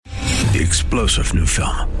The explosive new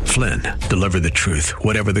film, Flynn, deliver the truth,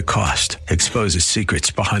 whatever the cost, exposes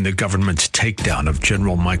secrets behind the government's takedown of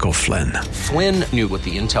General Michael Flynn. Flynn knew what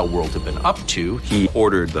the intel world had been up to. He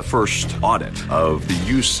ordered the first audit of the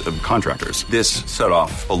use of contractors. This set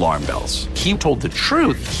off alarm bells. He told the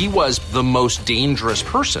truth. He was the most dangerous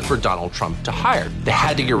person for Donald Trump to hire. They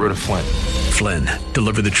had to get rid of Flynn. Flynn,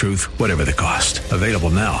 deliver the truth, whatever the cost. Available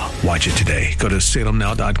now. Watch it today. Go to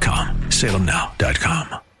salemnow.com.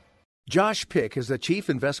 salemnow.com. Josh Pick is the Chief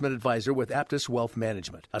Investment Advisor with Aptus Wealth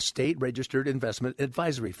Management, a state-registered investment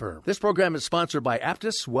advisory firm. This program is sponsored by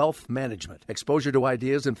Aptus Wealth Management. Exposure to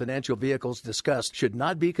ideas and financial vehicles discussed should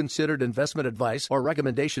not be considered investment advice or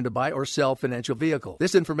recommendation to buy or sell financial vehicle.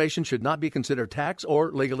 This information should not be considered tax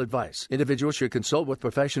or legal advice. Individuals should consult with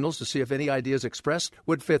professionals to see if any ideas expressed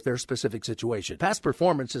would fit their specific situation. Past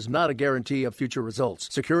performance is not a guarantee of future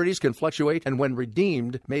results. Securities can fluctuate and when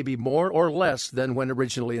redeemed may be more or less than when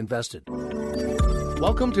originally invested.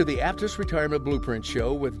 Welcome to the Aptus Retirement Blueprint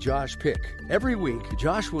Show with Josh Pick. Every week,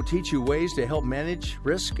 Josh will teach you ways to help manage,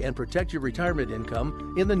 risk, and protect your retirement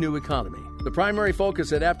income in the new economy. The primary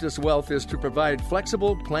focus at Aptus Wealth is to provide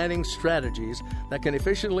flexible planning strategies that can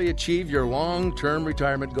efficiently achieve your long-term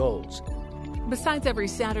retirement goals. Besides every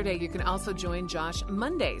Saturday, you can also join Josh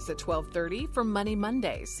Mondays at 12:30 for Money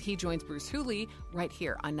Mondays. He joins Bruce Hooley right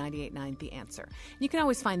here on 98.9 The Answer. You can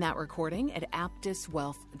always find that recording at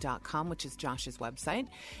aptuswealth.com, which is Josh's website.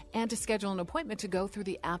 And to schedule an appointment to go through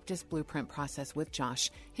the Aptus Blueprint process with Josh,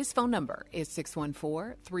 his phone number is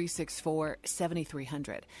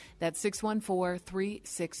 614-364-7300. That's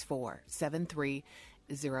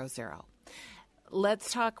 614-364-7300.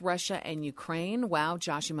 Let's talk Russia and Ukraine. Wow,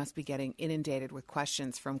 Josh, you must be getting inundated with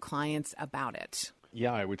questions from clients about it.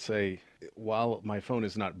 Yeah, I would say while my phone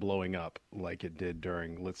is not blowing up like it did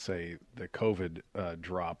during, let's say, the COVID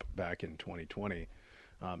drop back in 2020,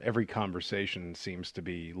 every conversation seems to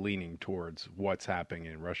be leaning towards what's happening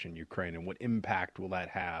in Russia and Ukraine and what impact will that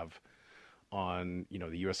have on,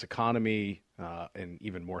 the U.S. economy and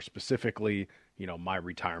even more specifically, my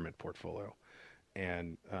retirement portfolio.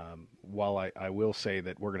 And while I will say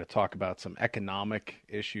that we're going to talk about some economic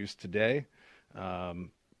issues today,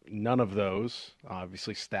 none of those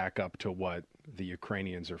obviously stack up to what the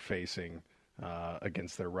Ukrainians are facing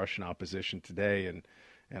against their Russian opposition today. And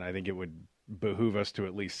I think it would behoove us to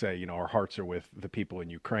at least say, our hearts are with the people in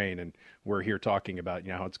Ukraine. And we're here talking about,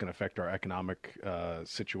 how it's going to affect our economic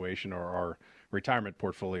situation or our retirement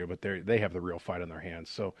portfolio, but they have the real fight on their hands.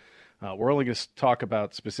 So we're only going to talk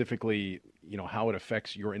about specifically, how it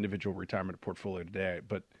affects your individual retirement portfolio today.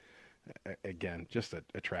 But again, just a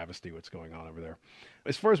travesty what's going on over there.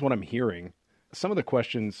 As far as what I'm hearing, some of the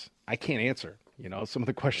questions I can't answer. Some of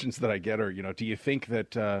the questions that I get are, do you think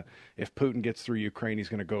that if Putin gets through Ukraine, he's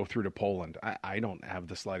going to go through to Poland? I don't have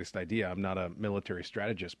the slightest idea. I'm not a military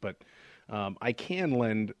strategist, but I can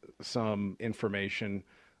lend some information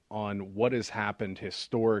on what has happened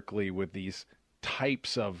historically with these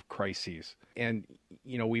types of crises. And,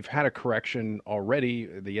 we've had a correction already.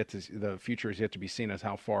 The future is yet to be seen as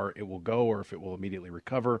how far it will go or if it will immediately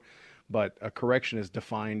recover. But a correction is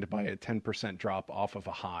defined by a 10% drop off of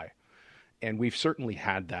a high. And we've certainly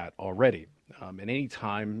had that already. And any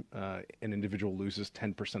time an individual loses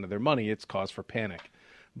 10% of their money, it's cause for panic.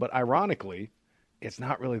 But ironically, it's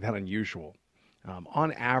not really that unusual.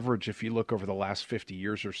 On average, if you look over the last 50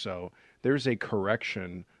 years or so, there's a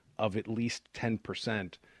correction of at least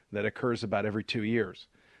 10% that occurs about every 2 years.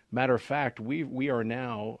 Matter of fact, we are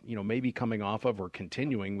now, maybe coming off of or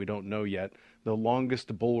continuing, we don't know yet, the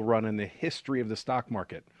longest bull run in the history of the stock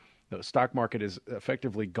market. The stock market has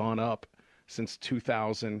effectively gone up since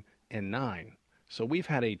 2009. So we've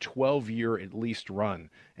had a 12-year at least run.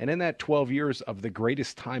 And in that 12 years of the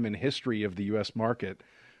greatest time in history of the U.S. market,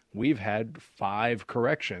 we've had 5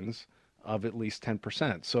 corrections of at least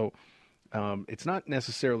 10%. So it's not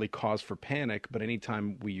necessarily cause for panic, but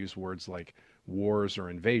anytime we use words like wars or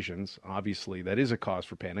invasions, obviously that is a cause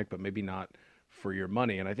for panic, but maybe not for your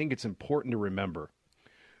money. And I think it's important to remember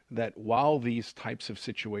that while these types of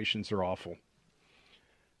situations are awful,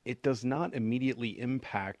 it does not immediately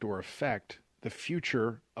impact or affect the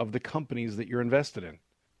future of the companies that you're invested in.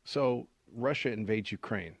 So Russia invades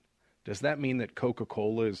Ukraine. Does that mean that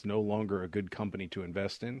Coca-Cola is no longer a good company to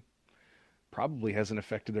invest in? Probably hasn't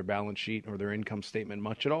affected their balance sheet or their income statement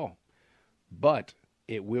much at all. But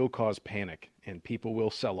it will cause panic and people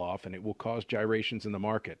will sell off and it will cause gyrations in the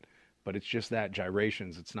market. But it's just that,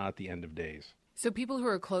 gyrations. It's not the end of days. So people who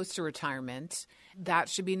are close to retirement, that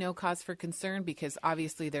should be no cause for concern because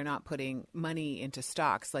obviously they're not putting money into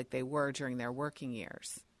stocks like they were during their working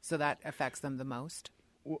years. So that affects them the most?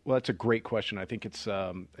 Well, that's a great question. I think it's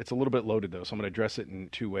a little bit loaded, though, so I'm going to address it in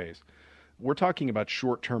two ways. We're talking about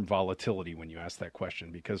short-term volatility when you ask that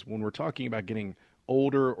question, because when we're talking about getting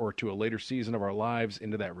older or to a later season of our lives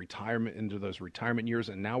into those retirement years,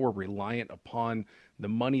 and now we're reliant upon the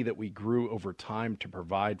money that we grew over time to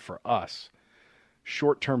provide for us,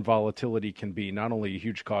 short-term volatility can be not only a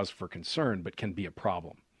huge cause for concern, but can be a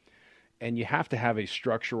problem. And you have to have a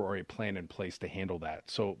structure or a plan in place to handle that.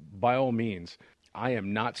 So by all means, I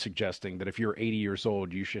am not suggesting that if you're 80 years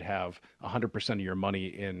old, you should have 100% of your money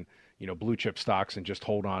in, blue chip stocks and just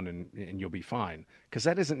hold on and you'll be fine, because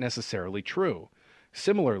that isn't necessarily true.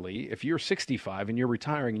 Similarly, if you're 65 and you're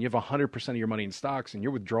retiring and you have 100% of your money in stocks and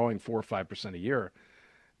you're withdrawing 4 or 5% a year,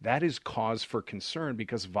 that is cause for concern,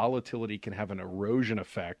 because volatility can have an erosion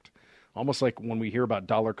effect, almost like when we hear about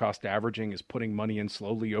dollar cost averaging is putting money in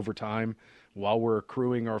slowly over time while we're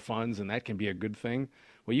accruing our funds, and that can be a good thing.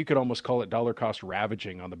 Well, you could almost call it dollar cost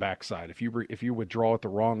ravaging on the backside. If you withdraw at the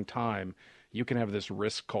wrong time, you can have this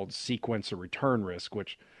risk called sequence or return risk,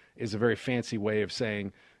 which is a very fancy way of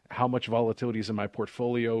saying how much volatility is in my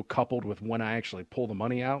portfolio coupled with when I actually pull the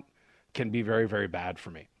money out can be very, very bad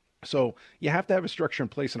for me. So you have to have a structure in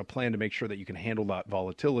place and a plan to make sure that you can handle that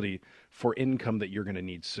volatility for income that you're going to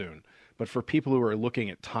need soon. But for people who are looking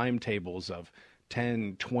at timetables of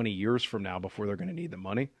 10, 20 years from now before they're going to need the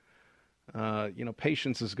money,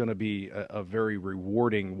 patience is going to be a very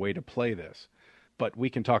rewarding way to play this. But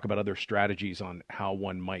we can talk about other strategies on how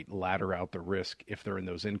one might ladder out the risk if they're in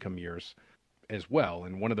those income years as well.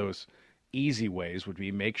 And one of those easy ways would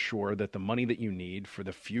be make sure that the money that you need for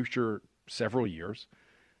the future several years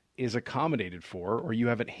is accommodated for, or you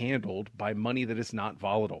have it handled by money that is not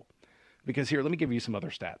volatile. Because here, let me give you some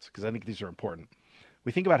other stats, because I think these are important.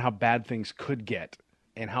 We think about how bad things could get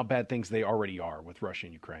and how bad things they already are with Russia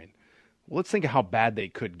and Ukraine. Well, let's think of how bad they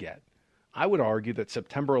could get. I would argue that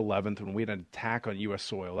September 11th, when we had an attack on U.S.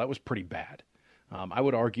 soil, that was pretty bad. I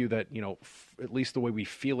would argue that, at least the way we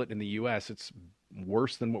feel it in the U.S., it's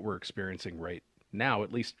worse than what we're experiencing right now,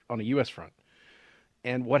 at least on a U.S. front.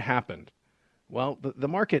 And what happened? Well, the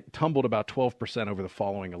market tumbled about 12% over the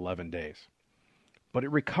following 11 days. But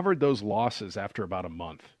it recovered those losses after about a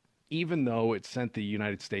month, even though it sent the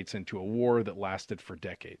United States into a war that lasted for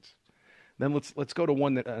decades. Then let's go to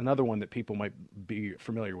another one that people might be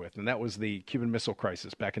familiar with, and that was the Cuban Missile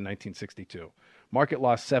Crisis back in 1962. Market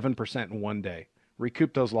lost 7% in one day,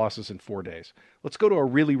 recouped those losses in 4 days. Let's go to a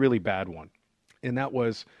really, really bad one, and that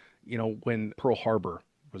was, when Pearl Harbor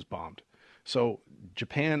was bombed. So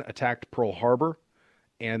Japan attacked Pearl Harbor,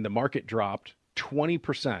 and the market dropped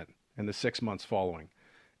 20% in the 6 months following.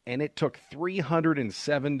 And it took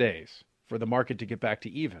 307 days for the market to get back to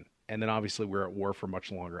even. And then obviously we're at war for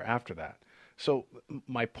much longer after that. So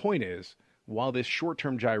my point is, while this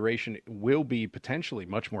short-term gyration will be potentially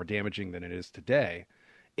much more damaging than it is today,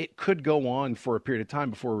 it could go on for a period of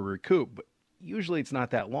time before we recoup. But usually it's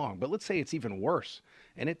not that long. But let's say it's even worse,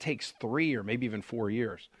 and it takes 3 or maybe even 4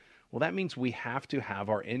 years. Well, that means we have to have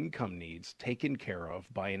our income needs taken care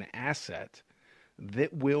of by an asset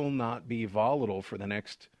that will not be volatile for the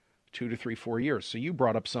next 2 to 3, 4 years. So you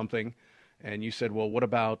brought up something, and you said, well, what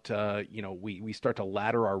about, we start to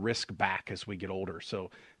ladder our risk back as we get older. So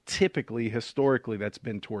typically, historically, that's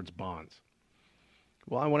been towards bonds.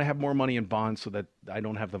 Well, I want to have more money in bonds so that I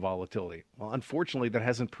don't have the volatility. Well, unfortunately, that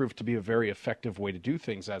hasn't proved to be a very effective way to do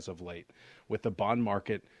things as of late, with the bond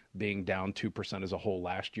market being down 2% as a whole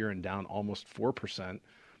last year and down almost 4%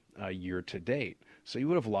 year to date. So you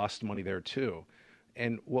would have lost money there too.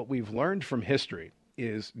 And what we've learned from history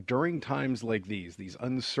is during times like these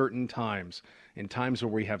uncertain times, in times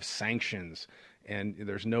where we have sanctions, and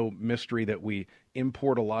there's no mystery that we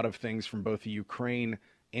import a lot of things from both the Ukraine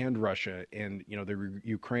and Russia. And, the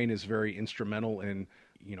Ukraine is very instrumental in,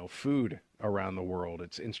 food around the world.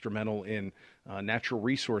 It's instrumental in natural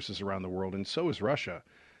resources around the world, and so is Russia.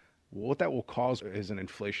 What that will cause is an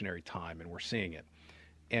inflationary time, and we're seeing it.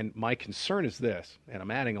 And my concern is this, and I'm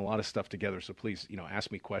adding a lot of stuff together, so please, ask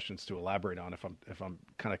me questions to elaborate on if I'm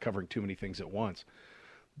kind of covering too many things at once.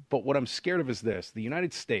 But what I'm scared of is this: the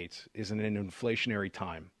United States is in an inflationary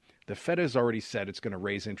time. The Fed has already said it's going to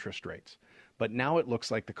raise interest rates, but now it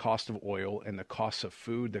looks like the cost of oil and the cost of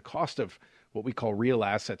food, the cost of what we call real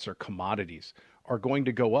assets or commodities, are going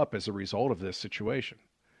to go up as a result of this situation.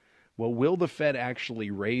 Well, will the Fed actually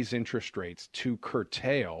raise interest rates to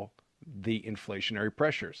curtail the inflationary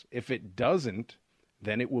pressures? If it doesn't,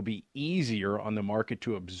 then it will be easier on the market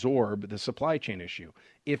to absorb the supply chain issue.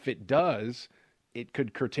 If it does, it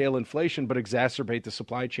could curtail inflation but exacerbate the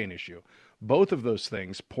supply chain issue. Both of those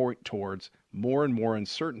things point towards more and more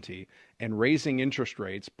uncertainty, and raising interest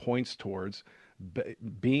rates points towards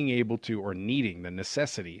being able to, or needing, the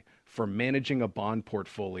necessity for managing a bond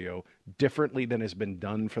portfolio differently than has been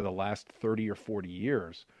done for the last 30 or 40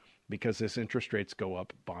 years, because as interest rates go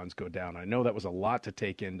up, bonds go down. I know that was a lot to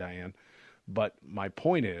take in, Diane, but my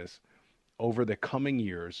point is, over the coming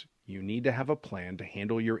years, you need to have a plan to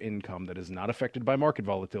handle your income that is not affected by market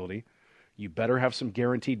volatility. You better have some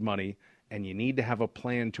guaranteed money, and you need to have a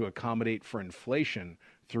plan to accommodate for inflation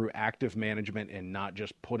through active management and not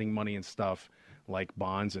just putting money in stuff like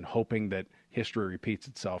bonds and hoping that history repeats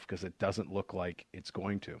itself, because it doesn't look like it's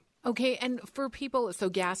going to. Okay, and for people, so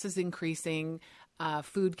gas is increasing,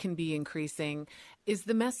 food can be increasing. Is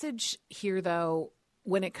the message here, though,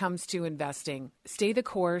 when it comes to investing, stay the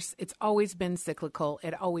course? It's always been cyclical.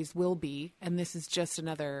 It always will be. And this is just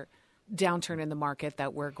another downturn in the market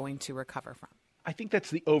that we're going to recover from. I think that's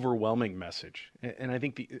the overwhelming message. And I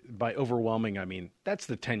think by overwhelming, I mean that's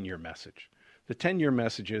the 10-year message. The 10-year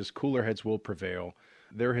message is cooler heads will prevail.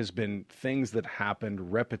 There has been things that happened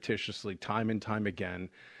repetitiously time and time again.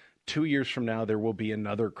 2 years from now, there will be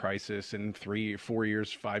another crisis. In 3, 4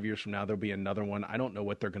 years, 5 years from now, there'll be another one. I don't know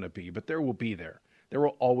what they're going to be, but there will be there. There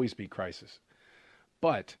will always be crisis.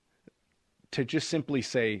 But to just simply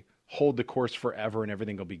say, hold the course forever and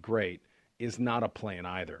everything will be great is not a plan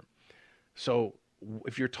either. So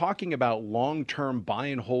if you're talking about long-term buy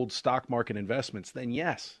and hold stock market investments, then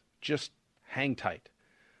yes, just hang tight.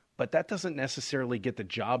 But that doesn't necessarily get the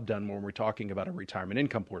job done when we're talking about a retirement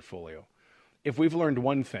income portfolio. If we've learned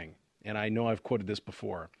one thing, and I know I've quoted this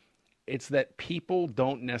before, it's that people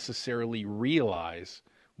don't necessarily realize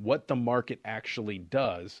what the market actually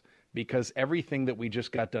does, because everything that we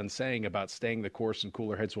just got done saying about staying the course and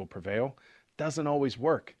cooler heads will prevail doesn't always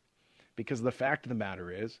work. Because the fact of the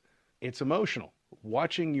matter is, it's emotional.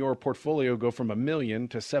 Watching your portfolio go from $1 million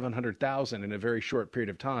to $700,000 in a very short period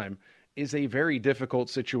of time is a very difficult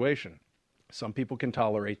situation. Some people can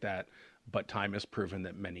tolerate that, but time has proven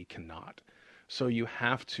that many cannot. So you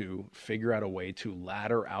have to figure out a way to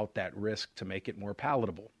ladder out that risk to make it more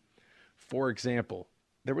palatable. For example,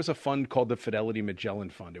 there was a fund called the Fidelity Magellan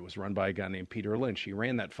Fund. It was run by a guy named Peter Lynch. He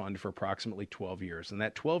ran that fund for approximately 12 years. In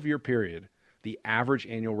that 12-year period, the average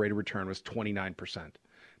annual rate of return was 29%.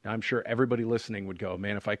 Now, I'm sure everybody listening would go,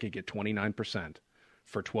 man, if I could get 29%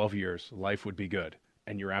 for 12 years, life would be good.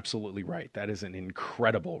 And you're absolutely right. That is an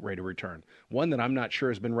incredible rate of return, one that I'm not sure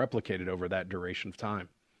has been replicated over that duration of time.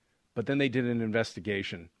 But then they did an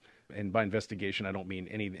investigation. And by investigation, I don't mean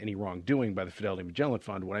any wrongdoing by the Fidelity Magellan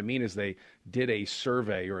Fund. What I mean is they did a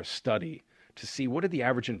survey or a study to see what did the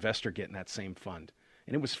average investor get in that same fund.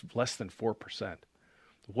 And it was less than 4%.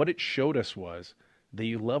 What it showed us was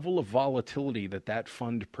the level of volatility that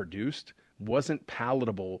fund produced wasn't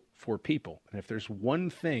palatable for people. And if there's one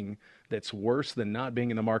thing that's worse than not being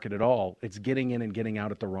in the market at all, it's getting in and getting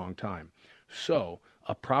out at the wrong time. So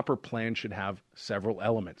a proper plan should have several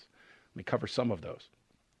elements. Let me cover some of those.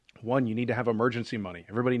 One, you need to have emergency money.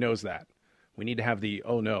 Everybody knows that. We need to have the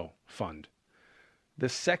oh no fund. The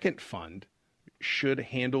second fund should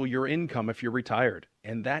handle your income if you're retired,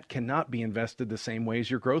 and that cannot be invested the same way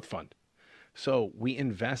as your growth fund. So we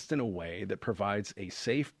invest in a way that provides a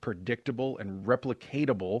safe, predictable, and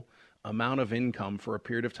replicatable amount of income for a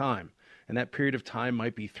period of time. And that period of time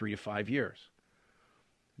might be 3 to 5 years.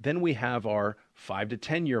 Then we have our 5 to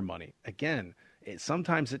 10 year money. Again,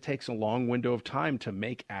 sometimes it takes a long window of time to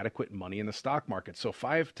make adequate money in the stock market. So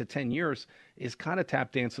 5 to 10 years is kind of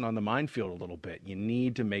tap dancing on the minefield a little bit. You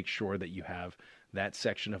need to make sure that you have that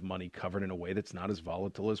section of money covered in a way that's not as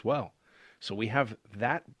volatile as well. So we have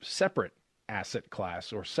that separate asset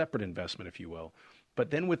class or separate investment, if you will. But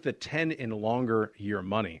then with the 10 and longer year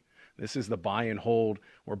money, this is the buy and hold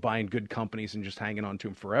or buying good companies and just hanging on to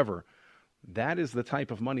them forever. That is the type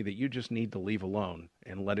of money that you just need to leave alone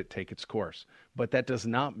and let it take its course. But that does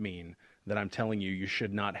not mean that I'm telling you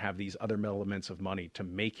should not have these other elements of money to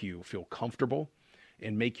make you feel comfortable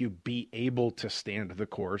and make you be able to stand the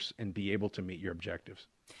course and be able to meet your objectives.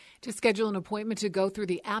 To schedule an appointment to go through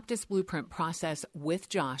the Aptus Blueprint process with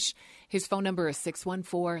Josh, his phone number is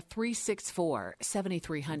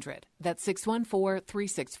 614-364-7300. That's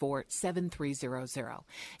 614-364-7300. And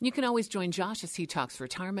you can always join Josh as he talks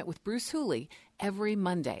retirement with Bruce Hooley every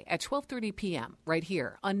Monday at 12:30 p.m. right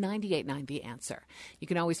here on 98.9 The Answer. You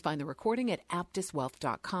can always find the recording at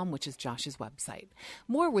aptuswealth.com, which is Josh's website.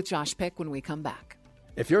 More with Josh Pick when we come back.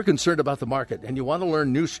 If you're concerned about the market and you want to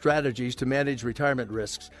learn new strategies to manage retirement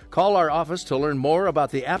risks, call our office to learn more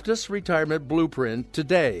about the Aptus Retirement Blueprint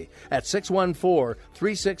today at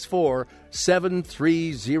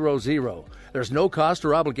 614-364-7300. There's no cost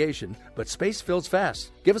or obligation, but space fills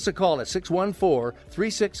fast. Give us a call at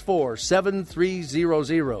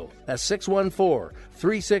 614-364-7300. That's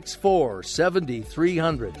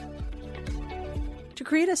 614-364-7300. To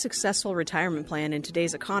create a successful retirement plan in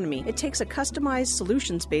today's economy, it takes a customized,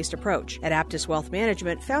 solutions-based approach. At Aptus Wealth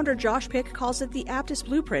Management, founder Josh Pick calls it the Aptus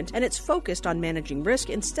Blueprint, and it's focused on managing risk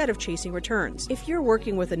instead of chasing returns. If you're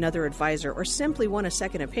working with another advisor or simply want a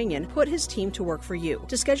second opinion, put his team to work for you.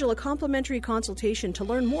 To schedule a complimentary consultation to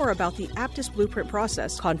learn more about the Aptus Blueprint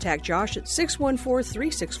process, contact Josh at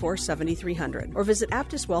 614-364-7300 or visit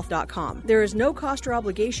aptuswealth.com. There is no cost or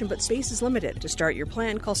obligation, but space is limited. To start your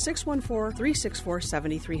plan, call 614-364-7300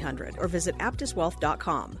 or visit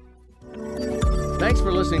aptuswealth.com. Thanks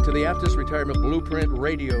for listening to the Aptus Retirement Blueprint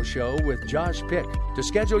radio show with Josh Pick. To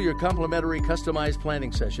schedule your complimentary customized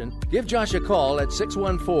planning session, give Josh a call at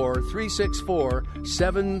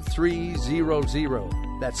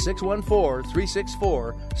 614-364-7300. That's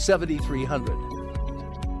 614-364-7300.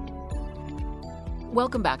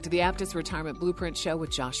 Welcome back to the Aptus Retirement Blueprint Show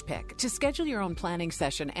with Josh Pick. To schedule your own planning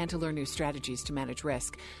session and to learn new strategies to manage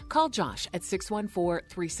risk, call Josh at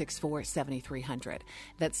 614-364-7300.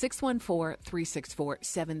 That's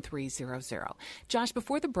 614-364-7300. Josh,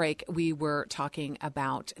 before the break, we were talking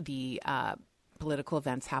about the political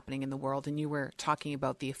events happening in the world, and you were talking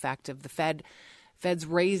about the effect of the Fed's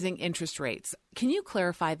raising interest rates. Can you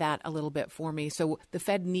clarify that a little bit for me? So the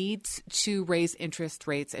Fed needs to raise interest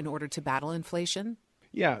rates in order to battle inflation?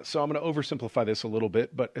 Yeah, so I'm going to oversimplify this a little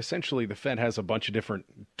bit, but essentially the Fed has a bunch of different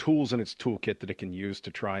tools in its toolkit that it can use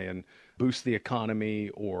to try and boost the economy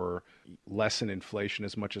or lessen inflation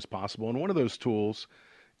as much as possible. And one of those tools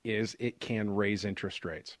is it can raise interest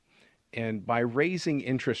rates. And by raising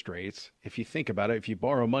interest rates, if you think about it, if you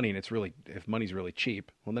borrow money and if money's really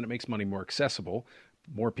cheap, well, then it makes money more accessible.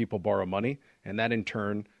 More people borrow money, and that in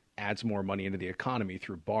turn adds more money into the economy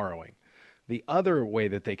through borrowing. The other way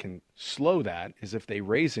that they can slow that is if they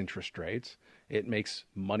raise interest rates, it makes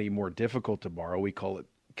money more difficult to borrow. We call it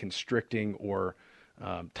constricting or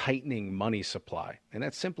tightening money supply. And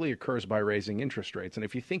that simply occurs by raising interest rates. And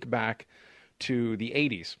if you think back to the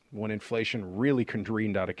 80s, when inflation really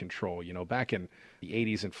careened out of control. Back in the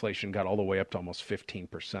 80s, inflation got all the way up to almost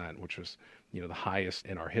 15%, which was, the highest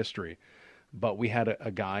in our history. But we had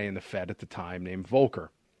a guy in the Fed at the time named Volcker.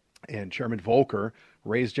 And Chairman Volcker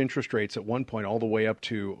raised interest rates at one point all the way up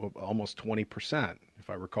to almost 20%,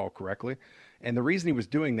 if I recall correctly. And the reason he was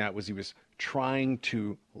doing that was he was trying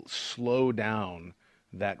to slow down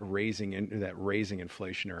that raising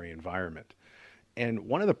inflationary environment. And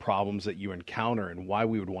one of the problems that you encounter and why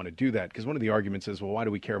we would want to do that, because one of the arguments is, well, why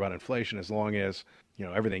do we care about inflation? As long as,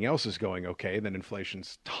 everything else is going okay, then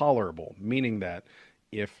inflation's tolerable, meaning that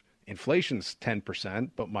if inflation's 10%,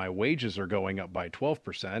 but my wages are going up by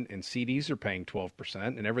 12% and CDs are paying 12%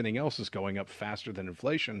 and everything else is going up faster than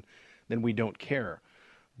inflation, then we don't care.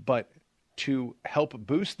 But to help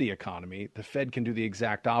boost the economy, the Fed can do the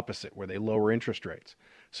exact opposite, where they lower interest rates.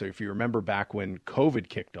 So if you remember back when COVID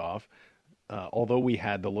kicked off, although we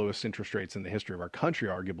had the lowest interest rates in the history of our country,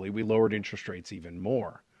 arguably, we lowered interest rates even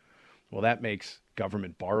more. Well, that makes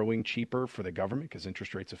government borrowing cheaper for the government because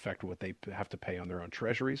interest rates affect what they have to pay on their own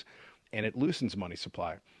treasuries, and it loosens money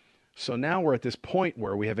supply. So now we're at this point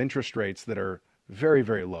where we have interest rates that are very,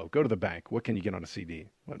 very low. Go to the bank. What can you get on a CD?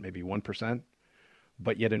 Maybe 1%?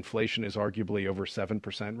 But yet inflation is arguably over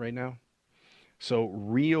 7% right now. So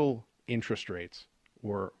real interest rates,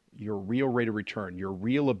 or your real rate of return, your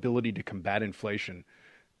real ability to combat inflation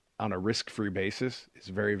on a risk-free basis is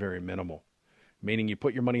very, very minimal. Meaning you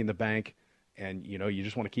put your money in the bank and, you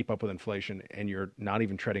just want to keep up with inflation and you're not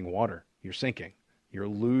even treading water. You're sinking. You're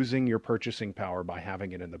losing your purchasing power by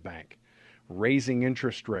having it in the bank. Raising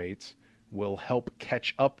interest rates will help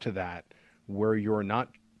catch up to that, where you're not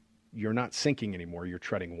sinking anymore, you're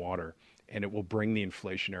treading water, and it will bring the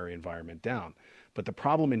inflationary environment down. But the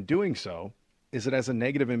problem in doing so is it has a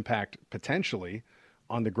negative impact potentially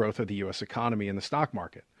on the growth of the U.S. economy and the stock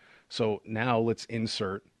market. So now let's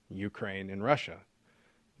insert Ukraine and Russia.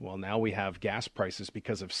 Well, now we have gas prices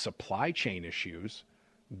because of supply chain issues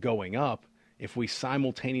going up. If we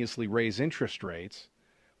simultaneously raise interest rates,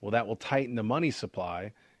 well, that will tighten the money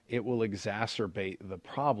supply. It will exacerbate the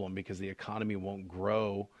problem because the economy won't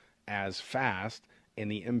grow as fast,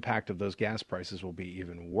 and the impact of those gas prices will be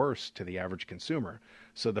even worse to the average consumer.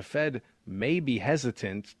 So the Fed may be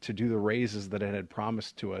hesitant to do the raises that it had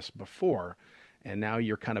promised to us before. and now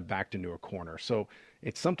you're kind of backed into a corner. So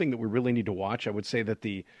it's something that we really need to watch. I would say that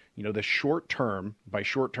the short term, by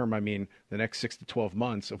short term I mean the next 6 to 12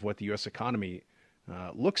 months of what the U.S. economy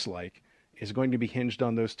looks like, is going to be hinged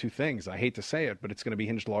on those two things. I hate to say it, but it's going to be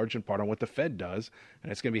hinged large in part on what the Fed does,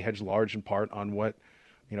 and it's going to be hinged large in part on what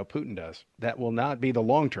Putin does. That will not be the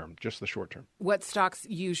long term, just the short term. What stocks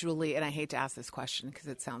usually, and I hate to ask this question because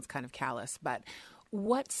it sounds kind of callous, but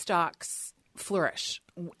what stocks flourish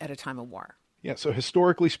at a time of war? Yeah, so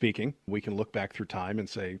historically speaking, we can look back through time and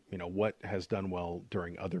say, what has done well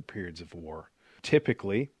during other periods of war.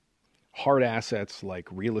 Typically, hard assets like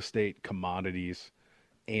real estate, commodities,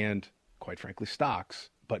 and quite frankly,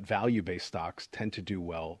 stocks, but value-based stocks tend to do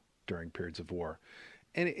well during periods of war.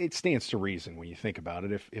 And it stands to reason when you think about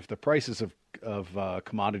it. If the prices of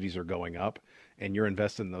commodities are going up and you're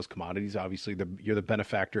invested in those commodities, obviously you're the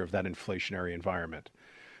benefactor of that inflationary environment.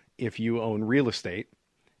 If you own real estate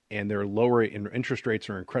and their lower interest rates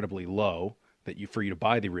are incredibly low for you to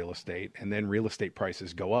buy the real estate, and then real estate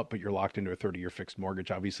prices go up, but you're locked into a 30-year fixed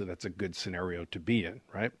mortgage, obviously that's a good scenario to be in,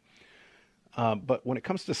 right? But when it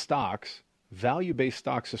comes to stocks, value-based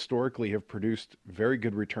stocks historically have produced very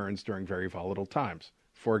good returns during very volatile times.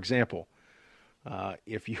 For example,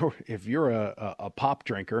 if you're a pop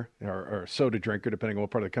drinker or a soda drinker, depending on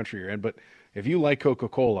what part of the country you're in, but if you like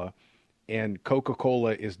Coca-Cola and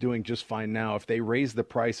Coca-Cola is doing just fine now, if they raise the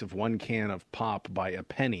price of one can of pop by a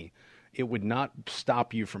penny, it would not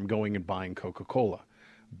stop you from going and buying Coca-Cola.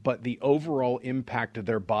 But the overall impact of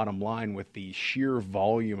their bottom line with the sheer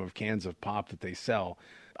volume of cans of pop that they sell,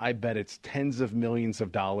 I bet it's tens of millions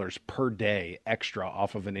of dollars per day extra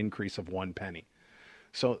off of an increase of 1 penny.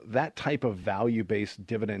 So that type of value-based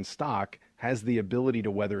dividend stock has the ability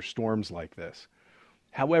to weather storms like this.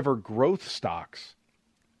 However, growth stocks,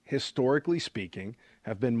 historically speaking,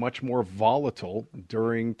 have been much more volatile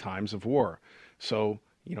during times of war. So,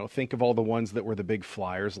 think of all the ones that were the big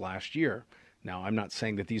flyers last year. Now, I'm not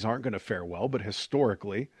saying that these aren't going to fare well, but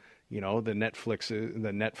historically, the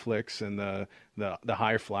Netflix and the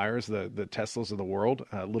high flyers, the Teslas of the world,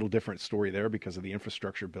 a little different story there because of the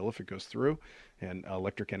infrastructure bill if it goes through, and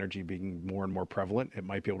electric energy being more and more prevalent, it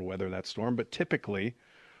might be able to weather that storm. But typically,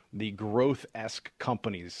 the growth-esque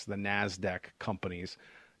companies, the NASDAQ companies,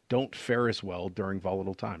 don't fare as well during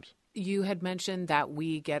volatile times. You had mentioned that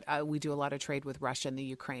we do a lot of trade with Russia and the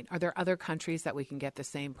Ukraine. Are there other countries that we can get the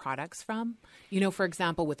same products from? For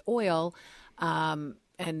example, with oil, and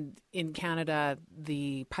in Canada,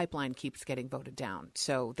 the pipeline keeps getting voted down.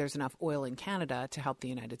 So there's enough oil in Canada to help the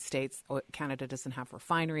United States. Canada doesn't have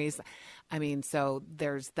refineries. So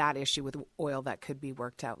there's that issue with oil that could be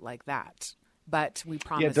worked out like that. But we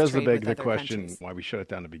promise. Yeah, it does trade beg with the other question countries. why we shut it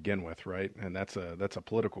down to begin with, right? And that's a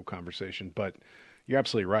political conversation. But you're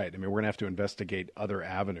absolutely right. We're going to have to investigate other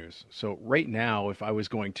avenues. So right now, if I was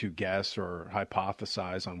going to guess or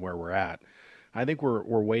hypothesize on where we're at, I think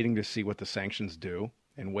we're waiting to see what the sanctions do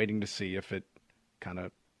and waiting to see if it kind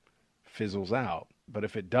of fizzles out. But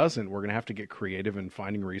if it doesn't, we're going to have to get creative in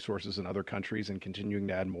finding resources in other countries and continuing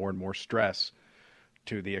to add more and more stress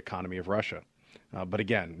to the economy of Russia. But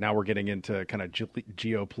again, now we're getting into kind of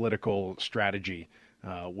geopolitical strategy,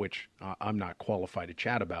 which I'm not qualified to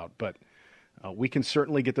chat about. But we can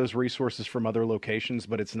certainly get those resources from other locations,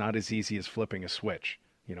 but it's not as easy as flipping a switch.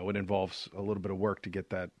 It involves a little bit of work to get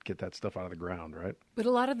that stuff out of the ground, right? But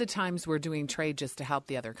a lot of the times we're doing trade just to help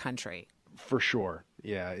the other country. For sure,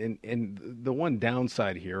 yeah. And the one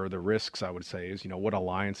downside here, or the risks, I would say, is what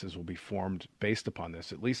alliances will be formed based upon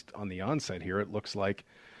this. At least on the onset here, it looks like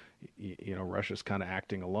Russia's kind of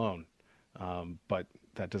acting alone, but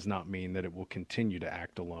that does not mean that it will continue to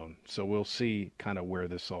act alone. So we'll see kind of where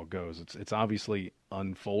this all goes. It's obviously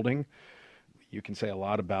unfolding. You can say a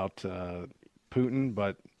lot about Putin,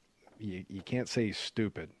 but you can't say he's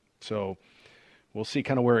stupid. So we'll see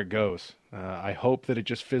kind of where it goes. I hope that it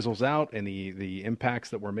just fizzles out and the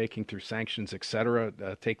impacts that we're making through sanctions, et cetera,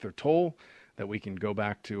 take their toll, that we can go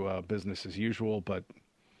back to business as usual. But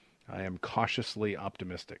I am cautiously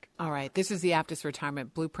optimistic. All right. This is the Aptus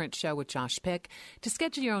Retirement Blueprint Show with Josh Pick. To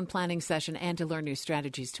schedule your own planning session and to learn new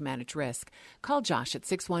strategies to manage risk, call Josh at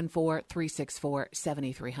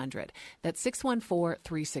 614-364-7300. That's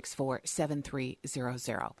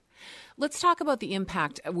 614-364-7300. Let's talk about the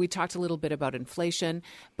impact. We talked a little bit about inflation,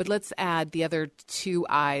 but let's add the other two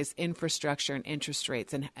I's, infrastructure and interest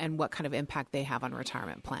rates, and what kind of impact they have on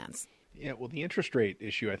retirement plans. Yeah, well, the interest rate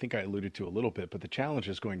issue, I think I alluded to a little bit, but the challenge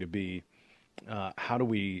is going to be how do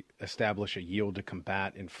we establish a yield to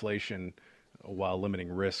combat inflation while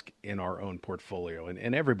limiting risk in our own portfolio?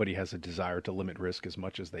 And everybody has a desire to limit risk as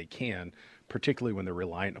much as they can, particularly when they're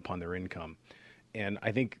reliant upon their income. And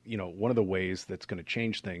I think, one of the ways that's going to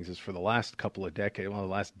change things is for the last couple of decades, the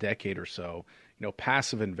last decade or so,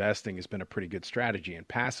 passive investing has been a pretty good strategy. And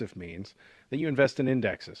passive means that you invest in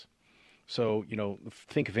indexes. So,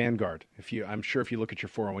 think Vanguard. I'm sure if you look at your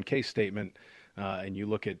 401k statement and you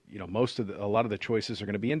look at, a lot of the choices are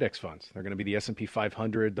going to be index funds. They're going to be the S&P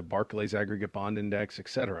 500, the Barclays Aggregate Bond Index, et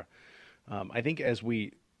cetera. I think as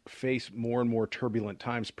we face more and more turbulent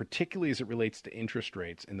times, particularly as it relates to interest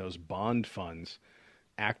rates, and those bond funds,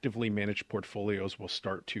 actively managed portfolios will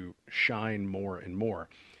start to shine more and more.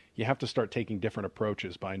 You have to start taking different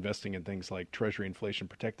approaches by investing in things like Treasury inflation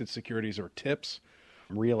protected securities or TIPS,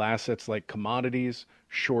 real assets like commodities,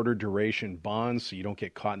 shorter duration bonds so you don't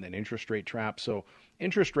get caught in an interest rate trap. So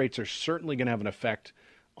interest rates are certainly going to have an effect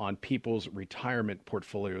on people's retirement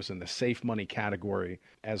portfolios in the safe money category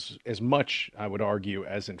as much, I would argue,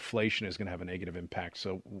 as inflation is going to have a negative impact.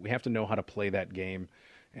 So we have to know how to play that game,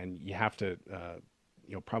 and you have to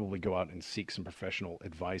probably go out and seek some professional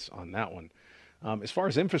advice on that one. As far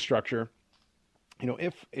as infrastructure,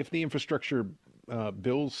 if the infrastructure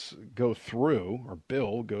bills go through, or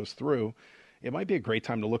bill goes through, it might be a great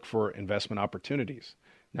time to look for investment opportunities.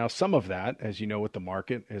 Now, some of that, as you know, with the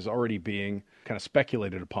market is already being kind of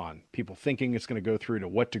speculated upon. People thinking it's going to go through, to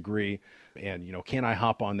what degree, and, can I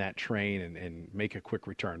hop on that train and make a quick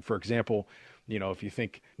return? For example, if you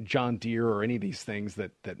think John Deere or any of these things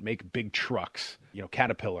that make big trucks,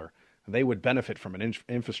 Caterpillar, they would benefit from an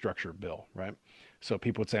infrastructure bill, right? So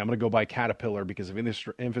people would say, I'm going to go buy Caterpillar because if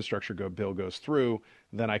infrastructure bill goes through,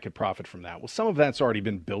 then I could profit from that. Well, some of that's already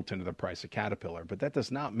been built into the price of Caterpillar, but that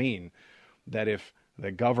does not mean that if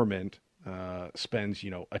the government spends,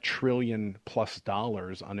 $1 trillion+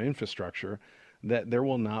 on infrastructure, that there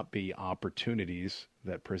will not be opportunities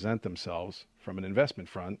that present themselves from an investment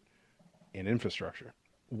front in infrastructure.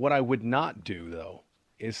 What I would not do, though,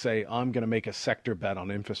 is say, I'm going to make a sector bet on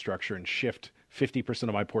infrastructure and shift 50%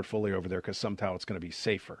 of my portfolio over there because somehow it's going to be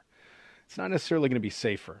safer. It's not necessarily going to be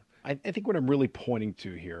safer. I think what I'm really pointing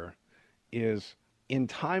to here is, in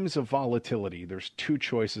times of volatility, there's two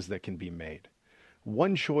choices that can be made.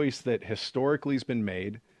 One choice that historically has been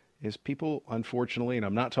made is people, unfortunately, and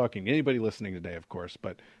I'm not talking to anybody listening today, of course,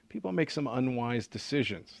 but people make some unwise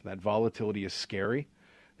decisions. That volatility is scary.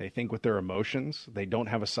 They think with their emotions. They don't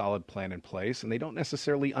have a solid plan in place, and they don't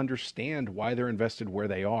necessarily understand why they're invested where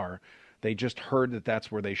they are. They just heard that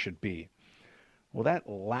that's where they should be. Well, that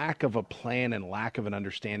lack of a plan and lack of an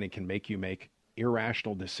understanding can make you make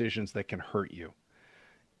irrational decisions that can hurt you.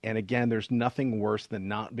 And again, there's nothing worse than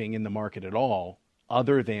not being in the market at all,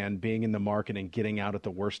 other than being in the market and getting out at the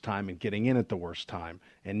worst time and getting in at the worst time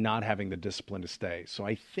and not having the discipline to stay. So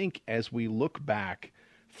I think as we look back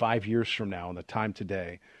 5 years from now and the time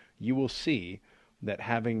today, you will see that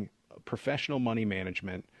having professional money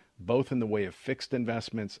management, both in the way of fixed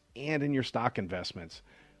investments and in your stock investments,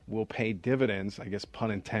 will pay dividends, I guess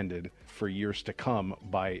pun intended, for years to come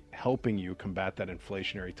by helping you combat that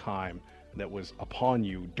inflationary time that was upon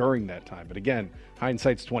you during that time. But again,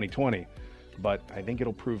 hindsight's 2020, but I think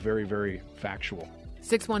it'll prove very, very factual.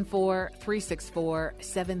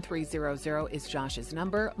 614-364-7300 is Josh's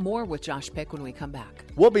number. More with Josh Pick when we come back.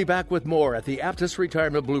 We'll be back with more at the Aptus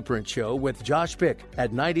Retirement Blueprint Show with Josh Pick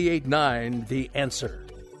at 98.9 The Answer.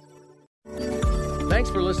 Thanks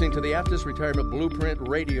for listening to the Aptus Retirement Blueprint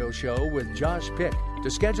radio show with Josh Pick. To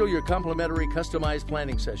schedule your complimentary customized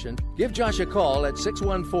planning session, give Josh a call at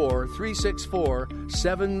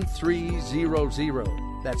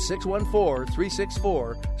 614-364-7300. That's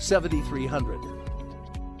 614-364-7300.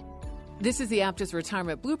 This is the Aptus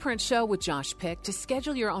Retirement Blueprint Show with Josh Pick. To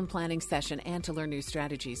schedule your own planning session and to learn new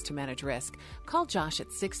strategies to manage risk, call Josh at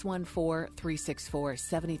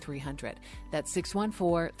 614-364-7300. That's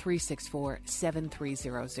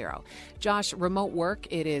 614-364-7300. Josh, remote work,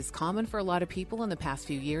 it is common for a lot of people in the past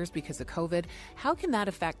few years because of COVID. How can that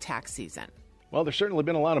affect tax season? Well, there's certainly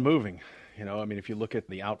been a lot of moving. If you look at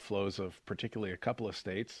the outflows of particularly a couple of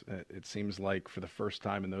states, it seems like for the first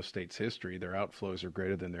time in those states' history, their outflows are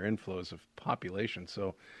greater than their inflows of population.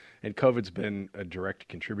 So, and COVID's been a direct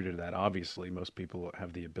contributor to that. Obviously, most people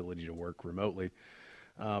have the ability to work remotely.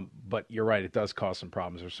 But you're right, it does cause some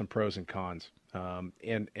problems. There's some pros and cons.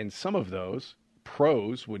 And some of those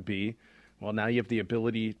pros would be, well, now you have the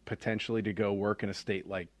ability potentially to go work in a state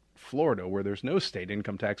like Florida where there's no state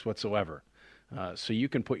income tax whatsoever. So you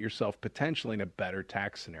can put yourself potentially in a better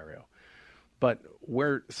tax scenario. But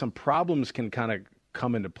where some problems can kind of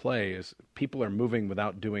come into play is people are moving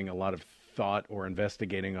without doing a lot of thought or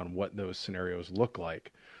investigating on what those scenarios look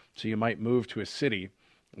like. So you might move to a city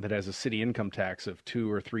that has a city income tax of 2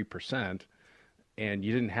 or 3%, And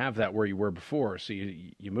you didn't have that where you were before. So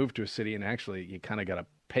you moved to a city and actually you kind of got a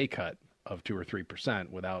pay cut of 2 or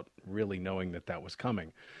 3% without really knowing that that was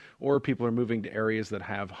coming. Or people are moving to areas that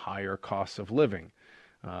have higher costs of living.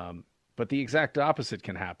 But the exact opposite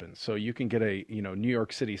can happen. So you can get a New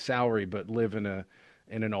York City salary but live in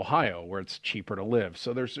an Ohio where it's cheaper to live.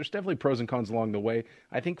 So there's definitely pros and cons along the way.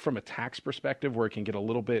 I think from a tax perspective where it can get a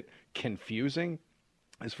little bit confusing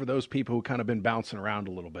is for those people who kind of been bouncing around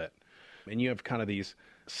a little bit. And you have kind of these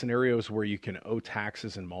scenarios where you can owe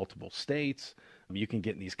taxes in multiple states. You can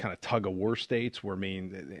get in these kind of tug-of-war states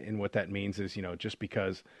and what that means is, just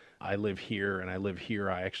because I live here and I live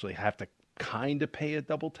here, I actually have to kind of pay a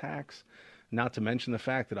double tax. Not to mention the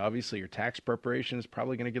fact that obviously your tax preparation is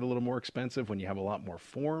probably going to get a little more expensive when you have a lot more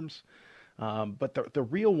forms. But the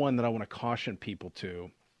real one that I want to caution people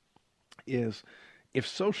to is if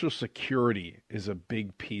Social Security is a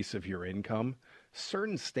big piece of your income,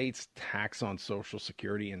 certain states tax on Social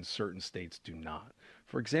Security and certain states do not.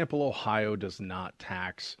 For example, Ohio does not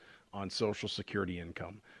tax on Social Security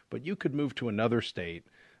income, but you could move to another state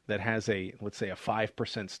that has let's say a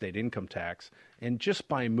 5% state income tax, and just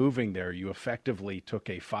by moving there, you effectively took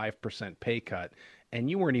a 5% pay cut, and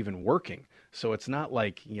you weren't even working. So it's not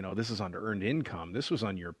like, this is on earned income. This was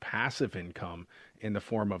on your passive income in the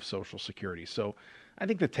form of Social Security. So I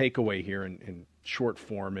think the takeaway here in short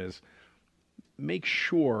form is make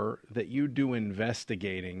sure that you do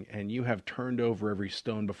investigating and you have turned over every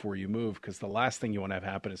stone before you move, because the last thing you want to have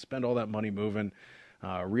happen is spend all that money moving,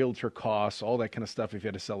 realtor costs, all that kind of stuff if you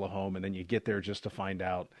had to sell a home, and then you get there just to find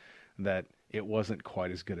out that it wasn't quite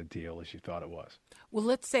as good a deal as you thought it was. Well,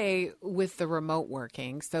 let's say with the remote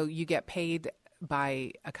working, so you get paid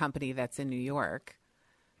by a company that's in New York.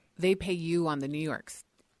 They pay you on the New York's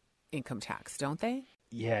income tax, don't they?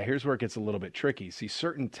 Yeah, here's where it gets a little bit tricky. See,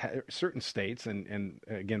 certain states, and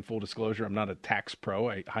again, full disclosure, I'm not a tax pro.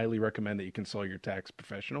 I highly recommend that you consult your tax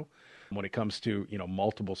professional when it comes to,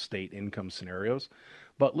 multiple state income scenarios.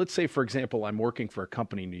 But let's say, for example, I'm working for a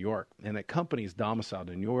company in New York, and that company is domiciled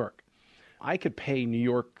in New York. I could pay New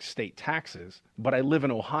York state taxes, but I live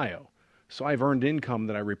in Ohio. So I've earned income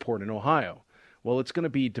that I report in Ohio. Well, it's going to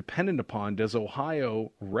be dependent upon, does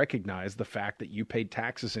Ohio recognize the fact that you paid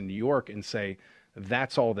taxes in New York and say,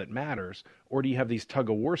 that's all that matters? Or do you have these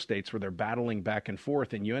tug-of-war states where they're battling back and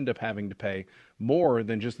forth and you end up having to pay more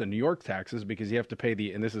than just the New York taxes because you have to pay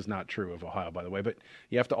and this is not true of Ohio, by the way, but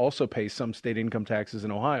you have to also pay some state income taxes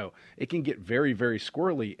in Ohio. It can get very, very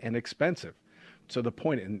squirrely and expensive. So the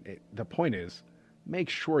point is, make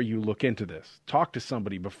sure you look into this. Talk to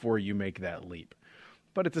somebody before you make that leap.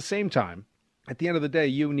 But at the same time, at the end of the day,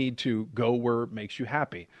 you need to go where it makes you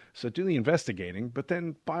happy. So do the investigating, but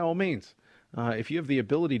then by all means, if you have the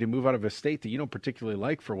ability to move out of a state that you don't particularly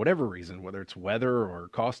like for whatever reason, whether it's weather or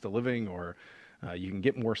cost of living or you can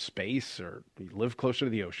get more space or you live closer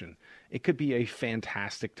to the ocean, it could be a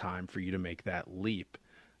fantastic time for you to make that leap.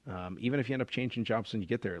 Even if you end up changing jobs when you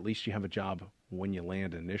get there, at least you have a job when you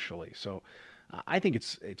land initially. So I think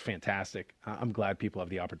it's fantastic. I'm glad people have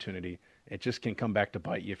the opportunity. It just can come back to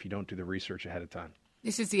bite you if you don't do the research ahead of time.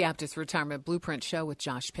 This is the Aptus Retirement Blueprint Show with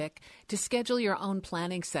Josh Pick. To schedule your own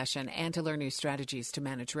planning session and to learn new strategies to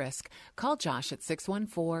manage risk, call Josh at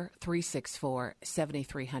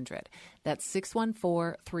 614-364-7300. That's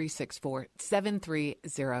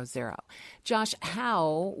 614-364-7300. Josh,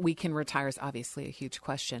 how we can retire is obviously a huge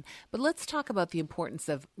question, but let's talk about the importance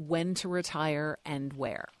of when to retire and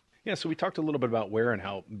where. Yeah, so we talked a little bit about where and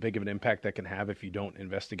how big of an impact that can have if you don't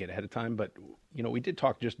investigate ahead of time. But, we did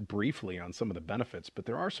talk just briefly on some of the benefits, but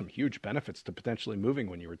there are some huge benefits to potentially moving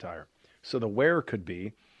when you retire. So the where could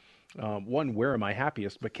be, one, where am I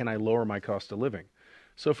happiest, but can I lower my cost of living?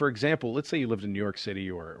 So, for example, let's say you lived in New York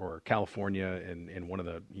City or California in one of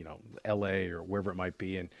the, LA or wherever it might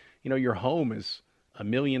be, and, your home is $1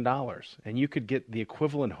 million, and you could get the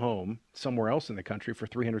equivalent home somewhere else in the country for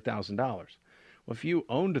 $300,000. Well, if you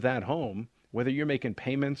owned that home, whether you're making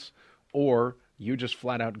payments or you just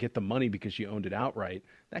flat out get the money because you owned it outright,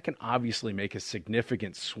 that can obviously make a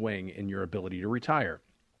significant swing in your ability to retire.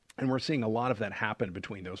 And we're seeing a lot of that happen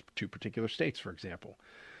between those two particular states, for example.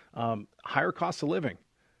 Higher cost of living.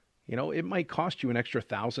 It might cost you an extra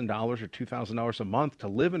 $1,000 or $2,000 a month to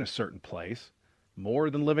live in a certain place, more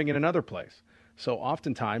than living in another place. So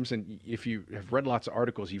oftentimes, and if you have read lots of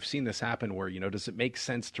articles, you've seen this happen where, does it make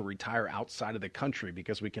sense to retire outside of the country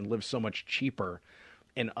because we can live so much cheaper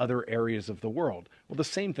in other areas of the world? Well, the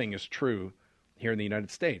same thing is true here in the United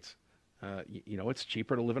States. It's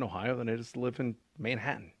cheaper to live in Ohio than it is to live in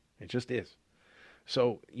Manhattan. It just is.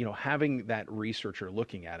 So, having that researcher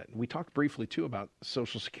looking at it, we talked briefly too about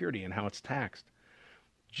Social Security and how it's taxed.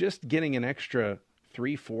 Just getting an extra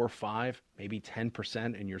 3, 4, 5, maybe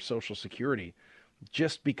 10% in your Social Security,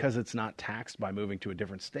 just because it's not taxed by moving to a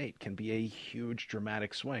different state, can be a huge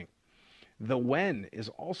dramatic swing. The when is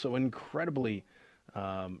also incredibly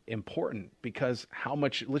important, because how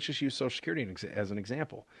much, let's just use Social Security as an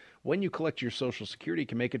example. When you collect your Social Security, it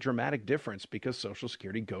can make a dramatic difference because Social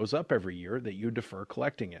Security goes up every year that you defer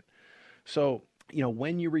collecting it. So,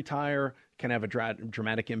 when you retire can have a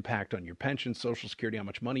dramatic impact on your pension, Social Security, how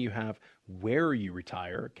much money you have. Where you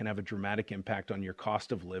retire can have a dramatic impact on your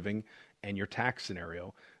cost of living and your tax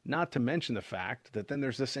scenario. Not to mention the fact that then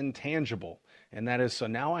there's this intangible, and that is, so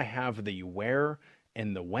now I have the where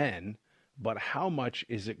and the when, but how much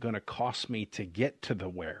is it going to cost me to get to the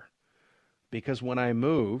where? Because when I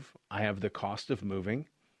move, I have the cost of moving,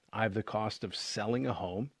 I have the cost of selling a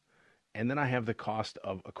home, and then I have the cost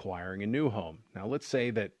of acquiring a new home. Now, let's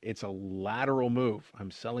say that it's a lateral move.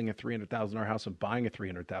 I'm selling a $300,000 house and buying a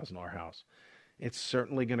 $300,000 house. It's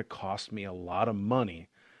certainly going to cost me a lot of money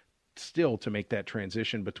still to make that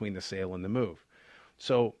transition between the sale and the move.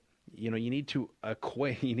 So, you need to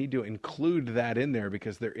include that in there,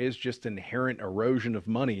 because there is just inherent erosion of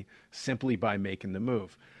money simply by making the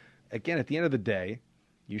move. Again, at the end of the day,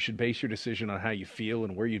 you should base your decision on how you feel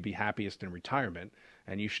and where you'd be happiest in retirement,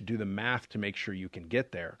 and you should do the math to make sure you can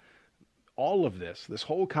get there. All of this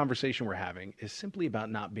whole conversation we're having is simply about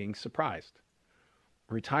not being surprised.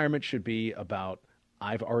 Retirement should be about,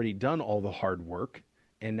 I've already done all the hard work,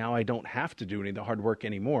 and now I don't have to do any of the hard work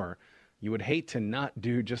anymore. You would hate to not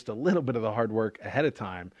do just a little bit of the hard work ahead of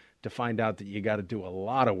time to find out that you got to do a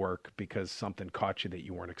lot of work because something caught you that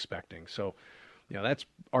you weren't expecting. So, that's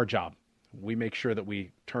our job. We make sure that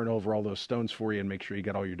we turn over all those stones for you and make sure you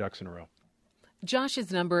got all your ducks in a row.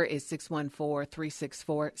 Josh's number is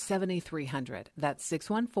 614-364-7300. That's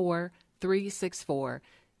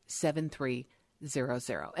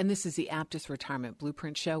 614-364-7300. And this is the Aptus Retirement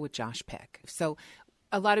Blueprint Show with Josh Pick. So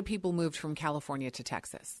a lot of people moved from California to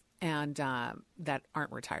Texas, and that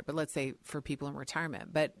aren't retired, but let's say for people in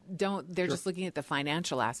retirement, but they're just looking at the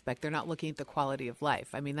financial aspect. They're not looking at the quality of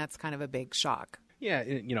life. I mean, that's kind of a big shock. Yeah,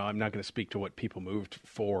 I'm not going to speak to what people moved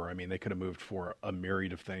for. I mean, they could have moved for a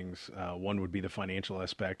myriad of things. One would be the financial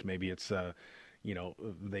aspect. Maybe it's,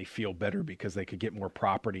 they feel better because they could get more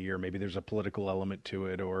property, or maybe there's a political element to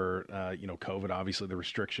it, or, COVID, obviously the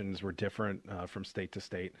restrictions were different from state to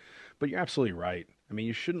state. But you're absolutely right. I mean,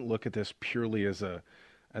 you shouldn't look at this purely as a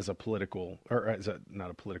political, or not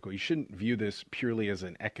a political. You shouldn't view this purely as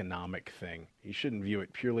an economic thing. You shouldn't view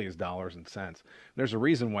it purely as dollars and cents. There's a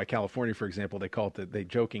reason why California, for example, they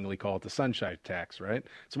jokingly call it the sunshine tax, right?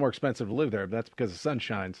 It's more expensive to live there, but that's because the sun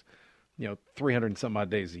shines, 300 and some odd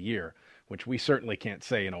days a year, which we certainly can't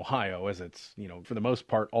say in Ohio, as it's, for the most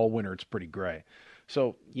part, all winter it's pretty gray.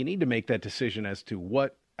 So you need to make that decision as to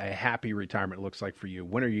what a happy retirement looks like for you.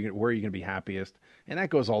 Where are you going to be happiest? And that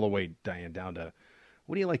goes all the way, Diane, down to,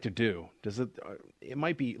 what do you like to do? It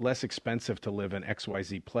might be less expensive to live in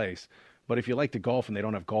XYZ place, but if you like to golf and they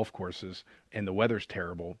don't have golf courses and the weather's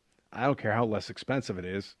terrible, I don't care how less expensive it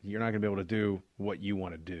is, you're not going to be able to do what you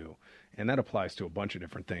want to do. And that applies to a bunch of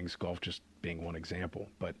different things, golf just being one example.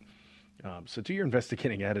 But so do your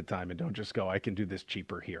investigating ahead of time, and don't just go, I can do this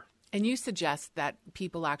cheaper here. And you suggest that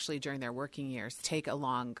people actually during their working years take a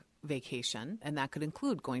long vacation, and that could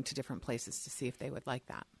include going to different places to see if they would like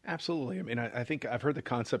that. Absolutely. I mean, I think I've heard the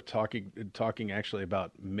concept talking actually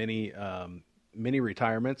about mini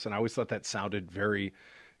retirements, and I always thought that sounded very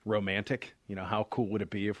romantic. How cool would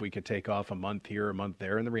it be if we could take off a month here, a month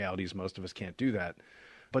there? And the reality is most of us can't do that.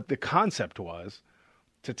 But the concept was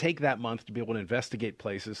to take that month to be able to investigate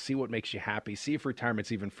places, see what makes you happy, see if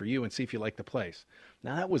retirement's even for you, and see if you like the place.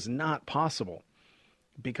 Now, that was not possible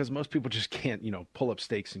because most people just can't, pull up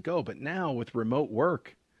stakes and go. But now with remote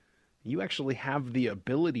work, you actually have the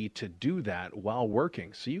ability to do that while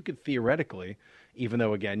working. So you could theoretically, even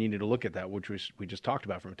though, again, you need to look at that, which we just talked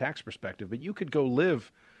about from a tax perspective, but you could go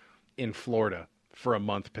live in Florida for a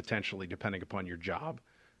month, potentially, depending upon your job,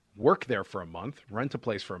 work there for a month, rent a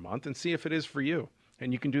place for a month, and see if it is for you.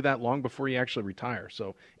 And you can do that long before you actually retire.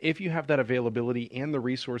 So if you have that availability and the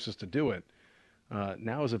resources to do it,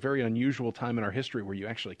 now is a very unusual time in our history where you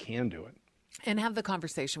actually can do it. And have the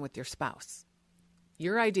conversation with your spouse.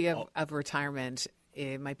 Your idea of retirement,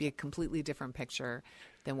 it might be a completely different picture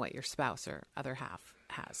than what your spouse or other half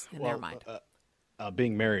has in their mind.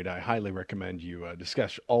 Being married, I highly recommend you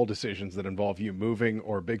discuss all decisions that involve you moving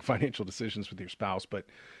or big financial decisions with your spouse. But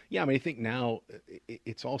yeah, I mean, I think now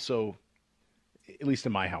it's also, at least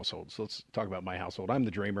in my household. So let's talk about my household. I'm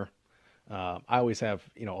the dreamer. I always have,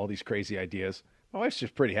 all these crazy ideas. My wife's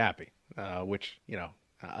just pretty happy, which,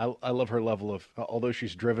 I love her level of, although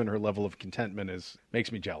she's driven, her level of contentment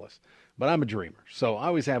makes me jealous. But I'm a dreamer, so I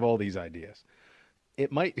always have all these ideas.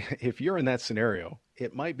 It might, if you're in that scenario,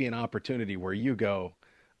 it might be an opportunity where you go,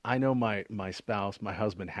 I know my spouse, my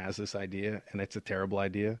husband has this idea, and it's a terrible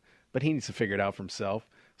idea, but he needs to figure it out for himself.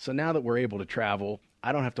 So now that we're able to travel,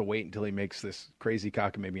 I don't have to wait until he makes this crazy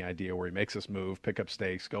cockamamie idea where he makes us move, pick up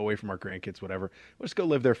stakes, go away from our grandkids, whatever. We'll just go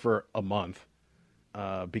live there for a month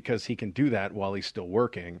because he can do that while he's still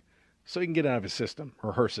working, so he can get out of his system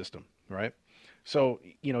or her system, right? So,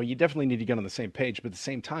 you definitely need to get on the same page. But at the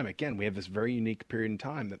same time, again, we have this very unique period in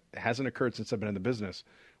time that hasn't occurred since I've been in the business,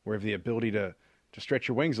 where we have the ability to stretch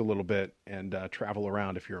your wings a little bit and travel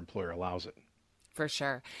around if your employer allows it. For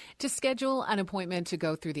sure. To schedule an appointment to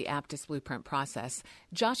go through the Aptus Blueprint process,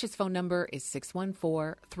 Josh's phone number is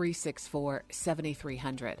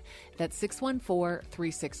 614-364-7300. That's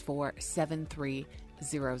 614-364-7300.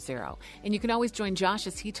 And you can always join Josh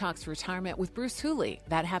as he talks retirement with Bruce Hooley.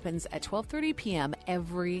 That happens at 12:30 p.m.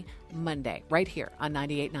 every Monday, right here on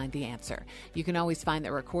 98.9 The Answer. You can always find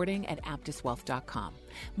the recording at aptuswealth.com.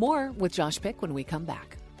 More with Josh Pick when we come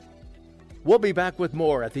back. We'll be back with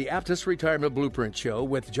more at the Aptus Retirement Blueprint Show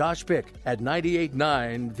with Josh Pick at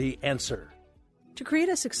 98.9 The Answer. To create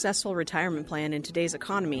a successful retirement plan in today's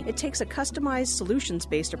economy, it takes a customized,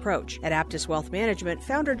 solutions-based approach. At Aptus Wealth Management,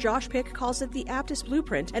 founder Josh Pick calls it the Aptus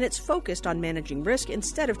Blueprint, and it's focused on managing risk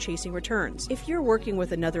instead of chasing returns. If you're working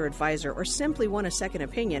with another advisor or simply want a second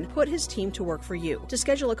opinion, put his team to work for you. To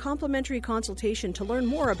schedule a complimentary consultation to learn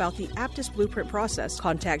more about the Aptus Blueprint process,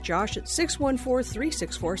 contact Josh at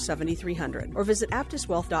 614-364-7300 or visit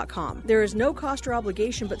aptuswealth.com. There is no cost or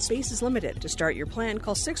obligation, but space is limited. To start your plan,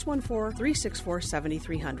 call 614-364-7300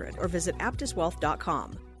 or visit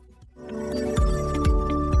aptuswealth.com.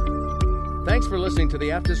 Thanks for listening to the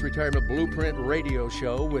Aptus Retirement Blueprint radio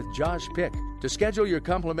show with Josh Pick. To schedule your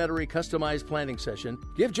complimentary customized planning session,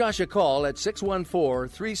 give Josh a call at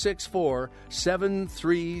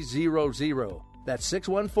 614-364-7300. That's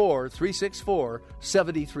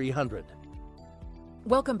 614-364-7300.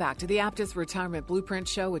 Welcome back to the Aptus Retirement Blueprint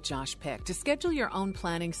Show with Josh Pick. To schedule your own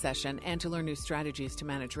planning session and to learn new strategies to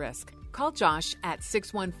manage risk, call Josh at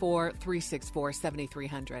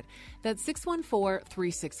 614-364-7300. That's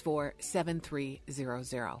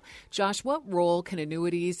 614-364-7300. Josh, what role can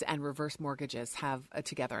annuities and reverse mortgages have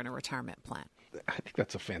together in a retirement plan? I think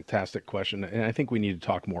that's a fantastic question, and I think we need to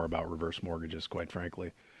talk more about reverse mortgages, quite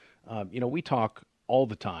frankly. We talk all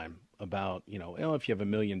the time about, if you have $1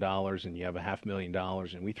 million and you have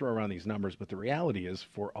 $500,000, and we throw around these numbers, but the reality is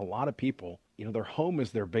for a lot of people, their home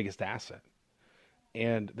is their biggest asset.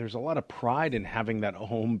 And there's a lot of pride in having that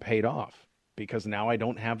home paid off because now I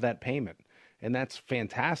don't have that payment. And that's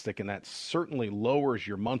fantastic, and that certainly lowers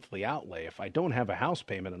your monthly outlay. If I don't have a house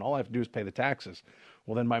payment and all I have to do is pay the taxes,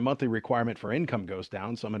 well, then my monthly requirement for income goes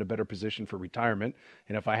down, so I'm in a better position for retirement.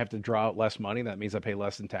 And if I have to draw out less money, that means I pay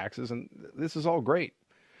less in taxes, and this is all great.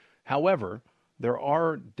 However, there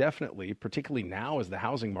are definitely, particularly now as the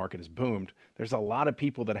housing market has boomed, there's a lot of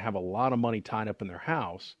people that have a lot of money tied up in their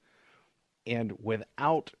house, and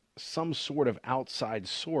without some sort of outside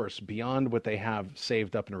source beyond what they have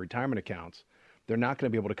saved up in retirement accounts, they're not going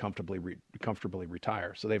to be able to comfortably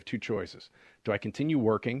retire. So they have two choices. Do I continue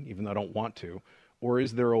working, even though I don't want to, or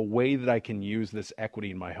is there a way that I can use this equity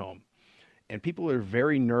in my home? And people are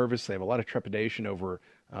very nervous. They have a lot of trepidation over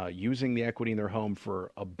using the equity in their home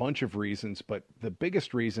for a bunch of reasons. But the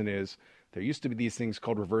biggest reason is there used to be these things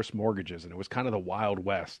called reverse mortgages, and it was kind of the Wild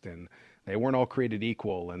West, and they weren't all created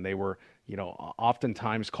equal, and they were,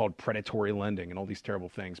 oftentimes called predatory lending and all these terrible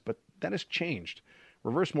things. But that has changed.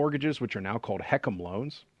 Reverse mortgages, which are now called HECM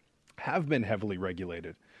loans, have been heavily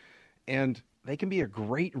regulated, and they can be a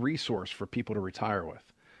great resource for people to retire with.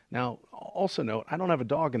 Now, also note, I don't have a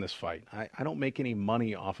dog in this fight. I don't make any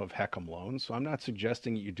money off of HECM loans, so I'm not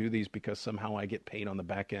suggesting that you do these because somehow I get paid on the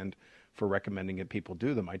back end for recommending that people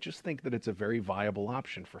do them. I just think that it's a very viable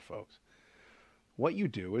option for folks. What you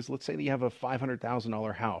do is, let's say that you have a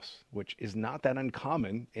 $500,000 house, which is not that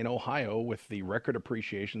uncommon in Ohio with the record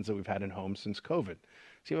appreciations that we've had in homes since COVID.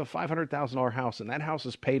 So you have a $500,000 house, and that house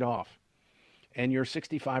is paid off. And you're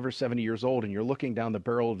 65 or 70 years old, and you're looking down the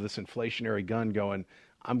barrel of this inflationary gun going,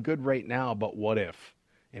 I'm good right now, but what if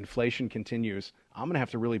inflation continues? I'm going to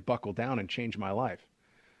have to really buckle down and change my life.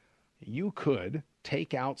 You could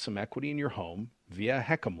take out some equity in your home via a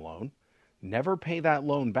HECM loan, never pay that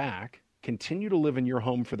loan back, continue to live in your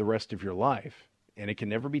home for the rest of your life, and it can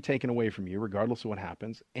never be taken away from you regardless of what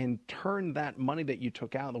happens, and turn that money that you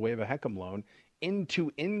took out in the way of a HECM loan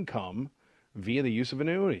into income via the use of an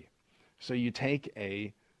annuity. So you take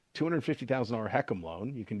a $250,000 HECM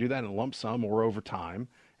loan. You can do that in a lump sum or over time,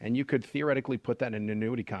 and you could theoretically put that in an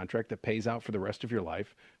annuity contract that pays out for the rest of your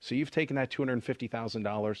life. So you've taken that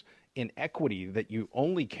 $250,000 in equity that you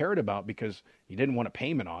only cared about because you didn't want a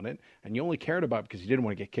payment on it, and you only cared about because you didn't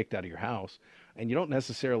want to get kicked out of your house. And you don't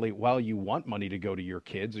necessarily, while you want money to go to your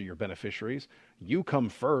kids or your beneficiaries, you come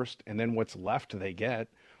first, and then what's left they get.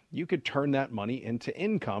 You could turn that money into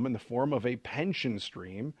income in the form of a pension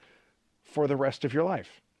stream for the rest of your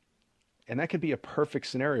life. And that could be a perfect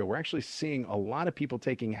scenario. We're actually seeing a lot of people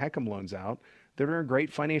taking HECM loans out that are in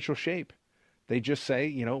great financial shape. They just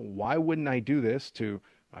say, why wouldn't I do this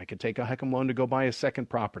I could take a HECM loan to go buy a second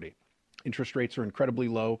property. Interest rates are incredibly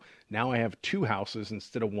low. Now I have 2 houses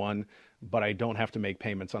instead of 1, but I don't have to make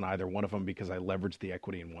payments on either one of them because I leveraged the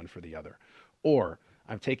equity in one for the other. Or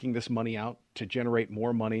I'm taking this money out to generate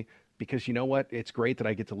more money because you know what? It's great that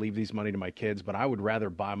I get to leave these money to my kids, but I would rather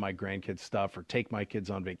buy my grandkids stuff or take my kids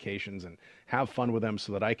on vacations and have fun with them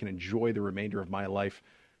so that I can enjoy the remainder of my life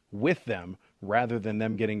with them rather than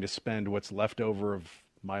them getting to spend what's left over of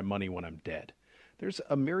my money when I'm dead. There's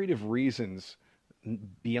a myriad of reasons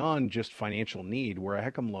beyond just financial need where a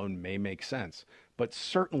HECM loan may make sense, but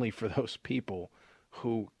certainly for those people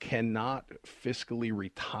who cannot fiscally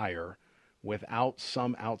retire without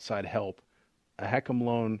some outside help, a HECM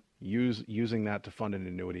loan using that to fund an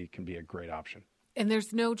annuity can be a great option. And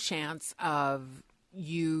there's no chance of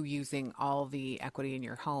you using all the equity in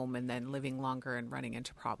your home and then living longer and running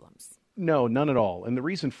into problems. No, none at all. And the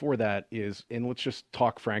reason for that is, and let's just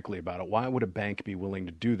talk frankly about it, why would a bank be willing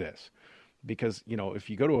to do this? Because, if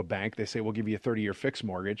you go to a bank, they say, we'll give you a 30-year fixed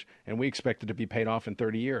mortgage, and we expect it to be paid off in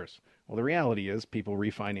 30 years. Well, the reality is people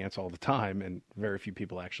refinance all the time, and very few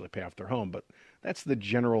people actually pay off their home. But that's the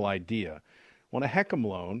general idea. On a HECM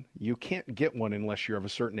loan, you can't get one unless you're of a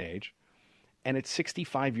certain age. And at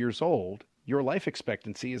 65 years old, your life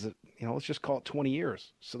expectancy is, let's just call it 20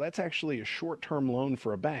 years. So that's actually a short-term loan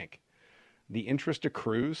for a bank. The interest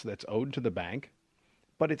accrues that's owed to the bank.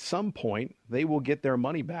 But at some point, they will get their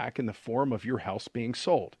money back in the form of your house being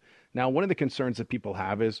sold. Now, one of the concerns that people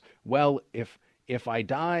have is, well, if I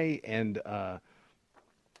die and, the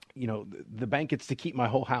bank gets to keep my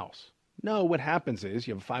whole house. No, what happens is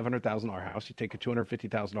you have a $500,000 house, you take a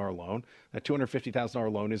 $250,000 loan. That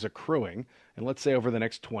 $250,000 loan is accruing, and let's say over the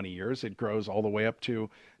next 20 years, it grows all the way up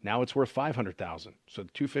to now it's worth $500,000. So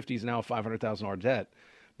the $250,000 is now a $500,000 debt.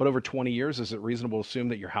 But over 20 years, is it reasonable to assume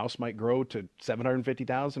that your house might grow to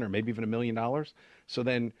 $750,000 or maybe even $1 million? So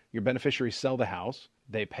then your beneficiaries sell the house,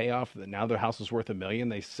 they pay off. Now their house is worth $1 million.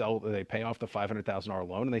 They pay off the $500,000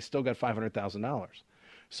 loan, and they still got $500,000.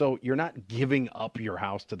 So you're not giving up your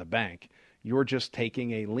house to the bank. You're just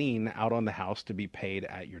taking a lien out on the house to be paid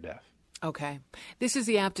at your death. Okay. This is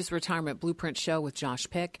the Aptus Retirement Blueprint Show with Josh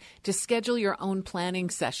Pick. To schedule your own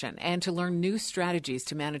planning session and to learn new strategies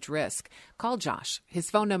to manage risk, call Josh.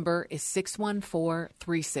 His phone number is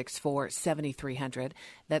 614-364-7300.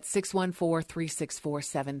 That's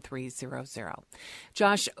 614-364-7300.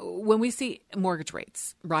 Josh, when we see mortgage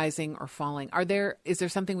rates rising or falling, is there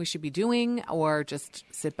something we should be doing or just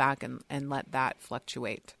sit back and let that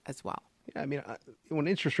fluctuate as well? Yeah, when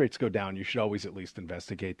interest rates go down, you should always at least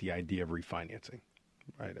investigate the idea of refinancing,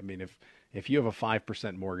 right? If you have a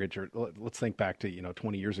 5% mortgage, or let's think back to,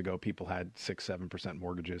 20 years ago, people had 6-7%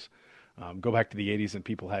 mortgages. Go back to the 80s and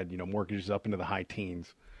people had, mortgages up into the high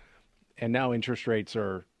teens. And now interest rates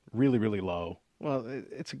are really, really low. Well,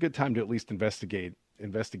 it's a good time to at least investigating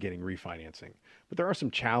refinancing. But there are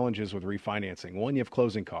some challenges with refinancing. One, you have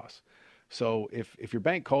closing costs. So if your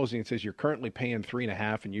bank calls you and says you're currently paying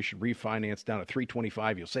 3.5 and you should refinance down to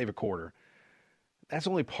 3.25, you'll save a quarter. That's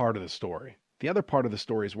only part of the story. The other part of the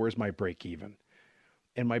story is, where's my break even?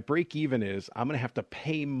 And my break even is I'm going to have to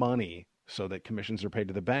pay money so that commissions are paid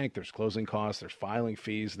to the bank. There's closing costs, there's filing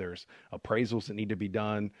fees, there's appraisals that need to be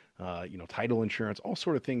done, title insurance, all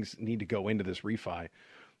sort of things need to go into this refi.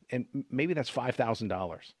 And maybe that's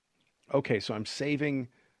 $5,000. Okay, so I'm saving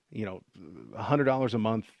 $100 a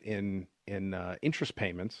month in interest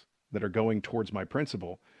payments that are going towards my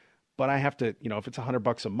principal, but I have to, if it's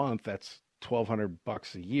 $100 a month, that's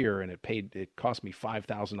 $1,200 a year, and it cost me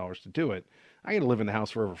 $5,000 to do it. I got to live in the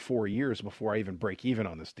house for over 4 years before I even break even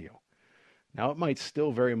on this deal. Now, it might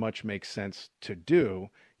still very much make sense to do.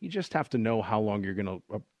 You just have to know how long you're going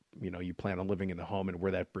to, you plan on living in the home and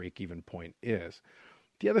where that break even point is.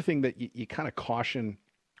 The other thing that you kind of caution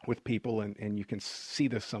with people, and you can see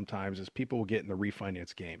this sometimes, is people will get in the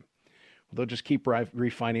refinance game. They'll just keep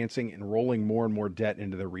refinancing and rolling more and more debt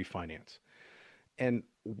into their refinance. And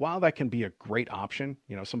while that can be a great option,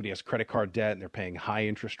 somebody has credit card debt and they're paying high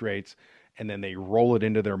interest rates, and then they roll it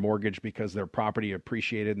into their mortgage because their property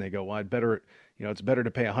appreciated, and they go, well, it's better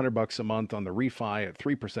to pay $100 a month on the refi at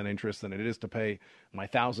 3% interest than it is to pay my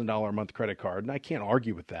 $1,000 a month credit card. And I can't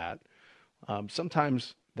argue with that.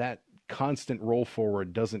 Sometimes that constant roll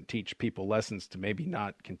forward doesn't teach people lessons to maybe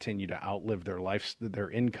not continue to outlive their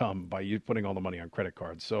income by you putting all the money on credit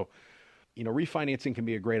cards. So, refinancing can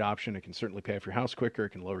be a great option. It can certainly pay off your house quicker. It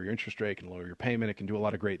can lower your interest rate. It can lower your payment. It can do a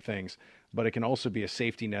lot of great things. But it can also be a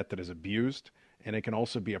safety net that is abused. And it can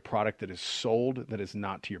also be a product that is sold that is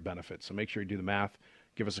not to your benefit. So make sure you do the math.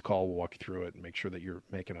 Give us a call. We'll walk you through it and make sure that you're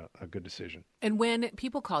making a good decision. And when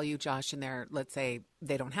people call you, Josh, and let's say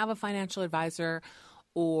they don't have a financial advisor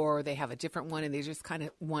or they have a different one and they just kind of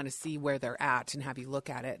want to see where they're at and have you look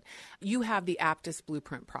at it, you have the Aptus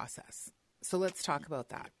Blueprint process. So let's talk about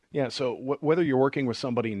that. Yeah, so whether you're working with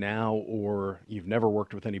somebody now or you've never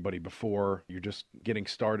worked with anybody before, you're just getting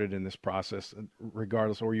started in this process,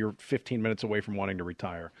 regardless, or you're 15 minutes away from wanting to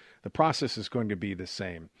retire, the process is going to be the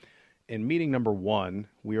same. In meeting number 1,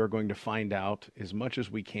 we are going to find out as much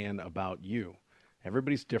as we can about you.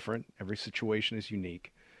 Everybody's different. Every situation is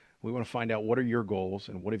unique. We want to find out what are your goals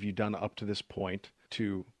and what have you done up to this point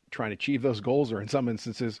to try and achieve those goals, or in some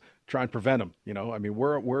instances, try and prevent them.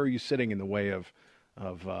 Where are you sitting in the way of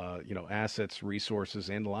assets, resources,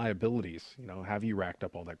 and liabilities? Have you racked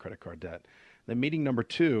up all that credit card debt? Then meeting number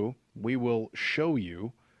 2, we will show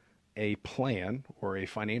you a plan or a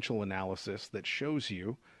financial analysis that shows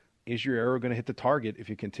you, is your arrow going to hit the target if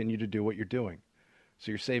you continue to do what you're doing?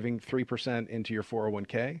 So you're saving 3% into your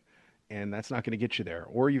 401k, and that's not going to get you there.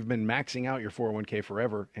 Or you've been maxing out your 401k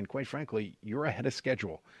forever, and quite frankly, you're ahead of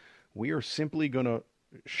schedule. We are simply going to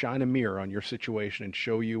shine a mirror on your situation and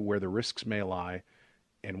show you where the risks may lie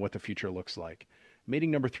and what the future looks like.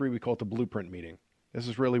 Meeting number 3, we call it the blueprint meeting. This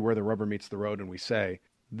is really where the rubber meets the road, and we say,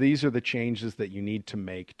 these are the changes that you need to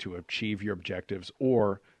make to achieve your objectives,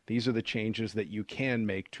 or these are the changes that you can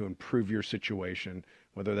make to improve your situation,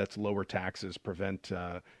 whether that's lower taxes, prevent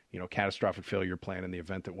catastrophic failure plan in the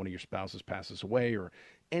event that one of your spouses passes away, or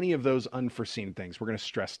any of those unforeseen things. We're going to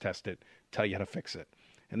stress test it, tell you how to fix it.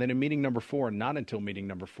 And then in meeting number 4, not until meeting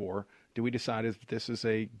number 4, do we decide if this is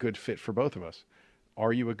a good fit for both of us.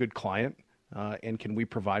 Are you a good client? And can we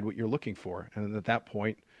provide what you're looking for? And at that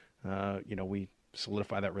point, we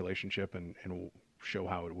solidify that relationship and we'll show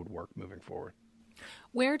how it would work moving forward.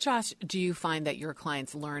 Where, Josh, do you find that your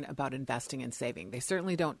clients learn about investing and saving? They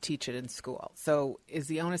certainly don't teach it in school. So is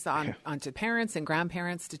the onus onto parents and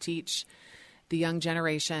grandparents to teach the young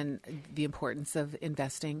generation the importance of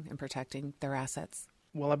investing and protecting their assets?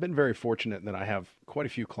 Well, I've been very fortunate that I have quite a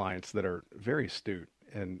few clients that are very astute.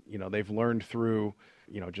 And, they've learned through,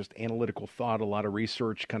 just analytical thought, a lot of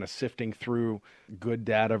research, kind of sifting through good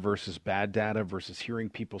data versus bad data versus hearing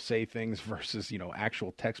people say things versus,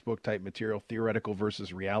 actual textbook type material, theoretical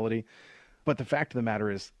versus reality. But the fact of the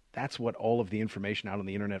matter is that's what all of the information out on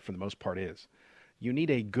the internet for the most part is. You need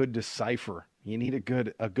a good decipher. You need a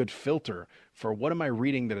good filter for what am I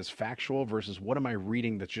reading that is factual versus what am I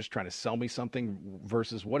reading that's just trying to sell me something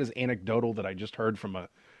versus what is anecdotal that I just heard from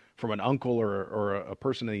an uncle or a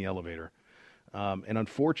person in the elevator. And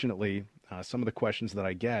unfortunately, some of the questions that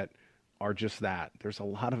I get are just that. There's a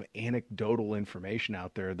lot of anecdotal information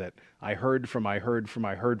out there that I heard from.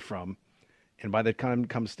 And by the time it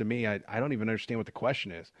comes to me, I don't even understand what the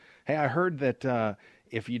question is. Hey, I heard that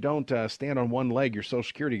if you don't stand on one leg, your Social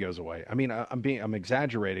Security goes away. I mean, I'm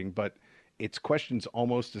exaggerating, but it's questions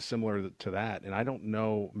almost as similar to that. And I don't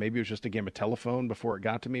know, maybe it was just a game of telephone before it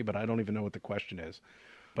got to me, but I don't even know what the question is.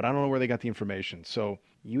 But I don't know where they got the information. So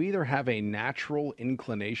you either have a natural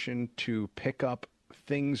inclination to pick up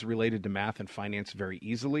things related to math and finance very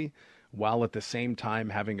easily, while at the same time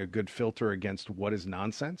having a good filter against what is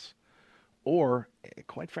nonsense. Or,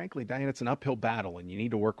 quite frankly, Diane, it's an uphill battle, and you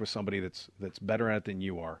need to work with somebody that's better at it than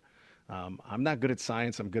you are. I'm not good at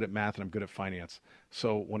science. I'm good at math, and I'm good at finance.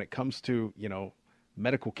 So when it comes to,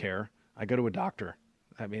 medical care, I go to a doctor.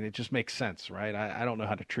 I mean, it just makes sense, right? I don't know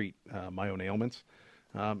how to treat my own ailments.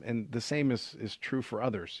 And the same is true for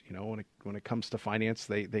others. When it comes to finance,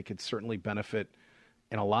 they could certainly benefit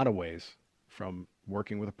in a lot of ways from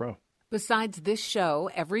working with a pro. Besides this show,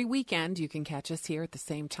 every weekend you can catch us here at the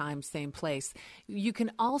same time, same place. You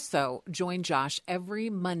can also join Josh every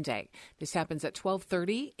Monday. This happens at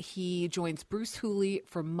 12:30. He joins Bruce Hooley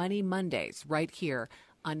for Money Mondays right here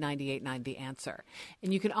on 98.9 The Answer.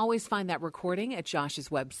 And you can always find that recording at Josh's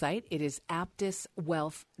website. It is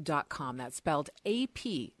aptuswealth.com. That's spelled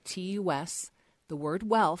APTUS, the word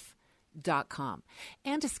wealth, aptuswealth.com.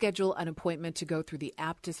 And to schedule an appointment to go through the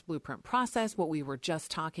Aptus Blueprint process, what we were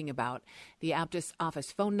just talking about, the Aptus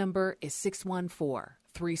office phone number is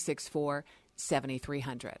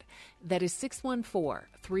 614-364-7300. That is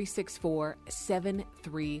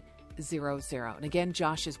 614-364-7300. And again,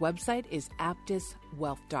 Josh's website is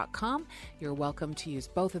aptuswealth.com. You're welcome to use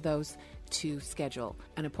both of those to schedule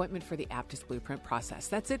an appointment for the Aptus Blueprint process.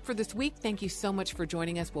 That's it for this week. Thank you so much for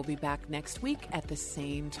joining us. We'll be back next week at the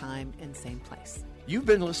same time and same place. You've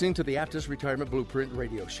been listening to the Aptus Retirement Blueprint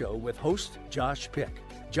radio show with host Josh Pick.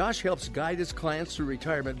 Josh helps guide his clients through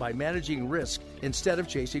retirement by managing risk instead of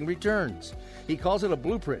chasing returns. He calls it a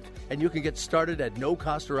blueprint, and you can get started at no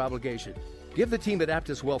cost or obligation. Give the team at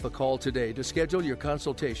Aptus Wealth a call today to schedule your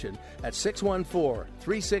consultation at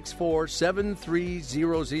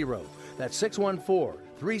 614-364-7300. That's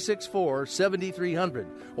 614-364-7300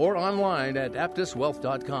 or online at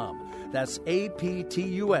aptuswealth.com. That's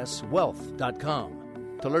APTUS wealth.com.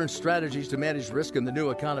 To learn strategies to manage risk in the new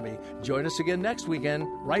economy, join us again next weekend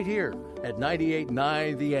right here at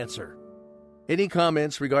 98.9 The Answer. Any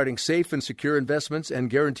comments regarding safe and secure investments and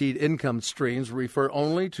guaranteed income streams refer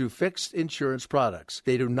only to fixed insurance products.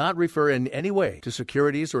 They do not refer in any way to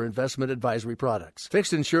securities or investment advisory products.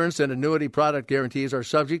 Fixed insurance and annuity product guarantees are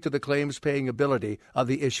subject to the claims paying ability of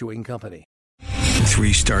the issuing company.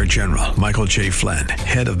 3-star General Michael J. Flynn,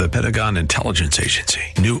 head of the Pentagon Intelligence Agency,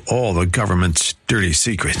 knew all the government's dirty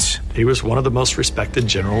secrets. He was one of the most respected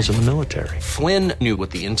generals in the military. Flynn knew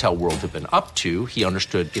what the intel world had been up to. He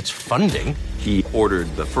understood its funding. He ordered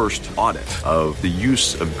the first audit of the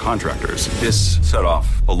use of contractors. This set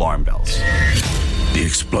off alarm bells. The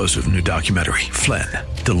explosive new documentary, Flynn,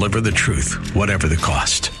 Deliver the Truth, Whatever the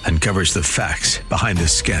Cost, uncovers the facts behind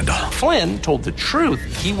this scandal. Flynn told the truth.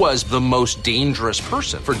 He was the most dangerous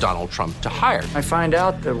person for Donald Trump to hire. I find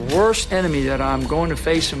out the worst enemy that I'm going to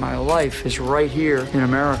face in my life is right here in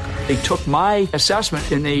America. They took my assessment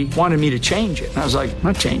and they wanted me to change it. And I was like, I'm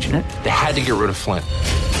not changing it. They had to get rid of Flynn.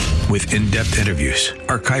 With in-depth interviews,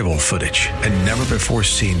 archival footage, and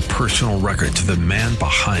never-before-seen personal records of the man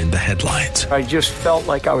behind the headlines. I just felt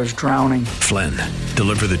like I was drowning. Flynn,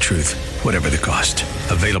 Deliver the Truth, Whatever the Cost.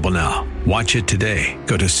 Available now. Watch it today.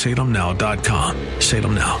 Go to salemnow.com.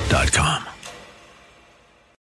 salemnow.com.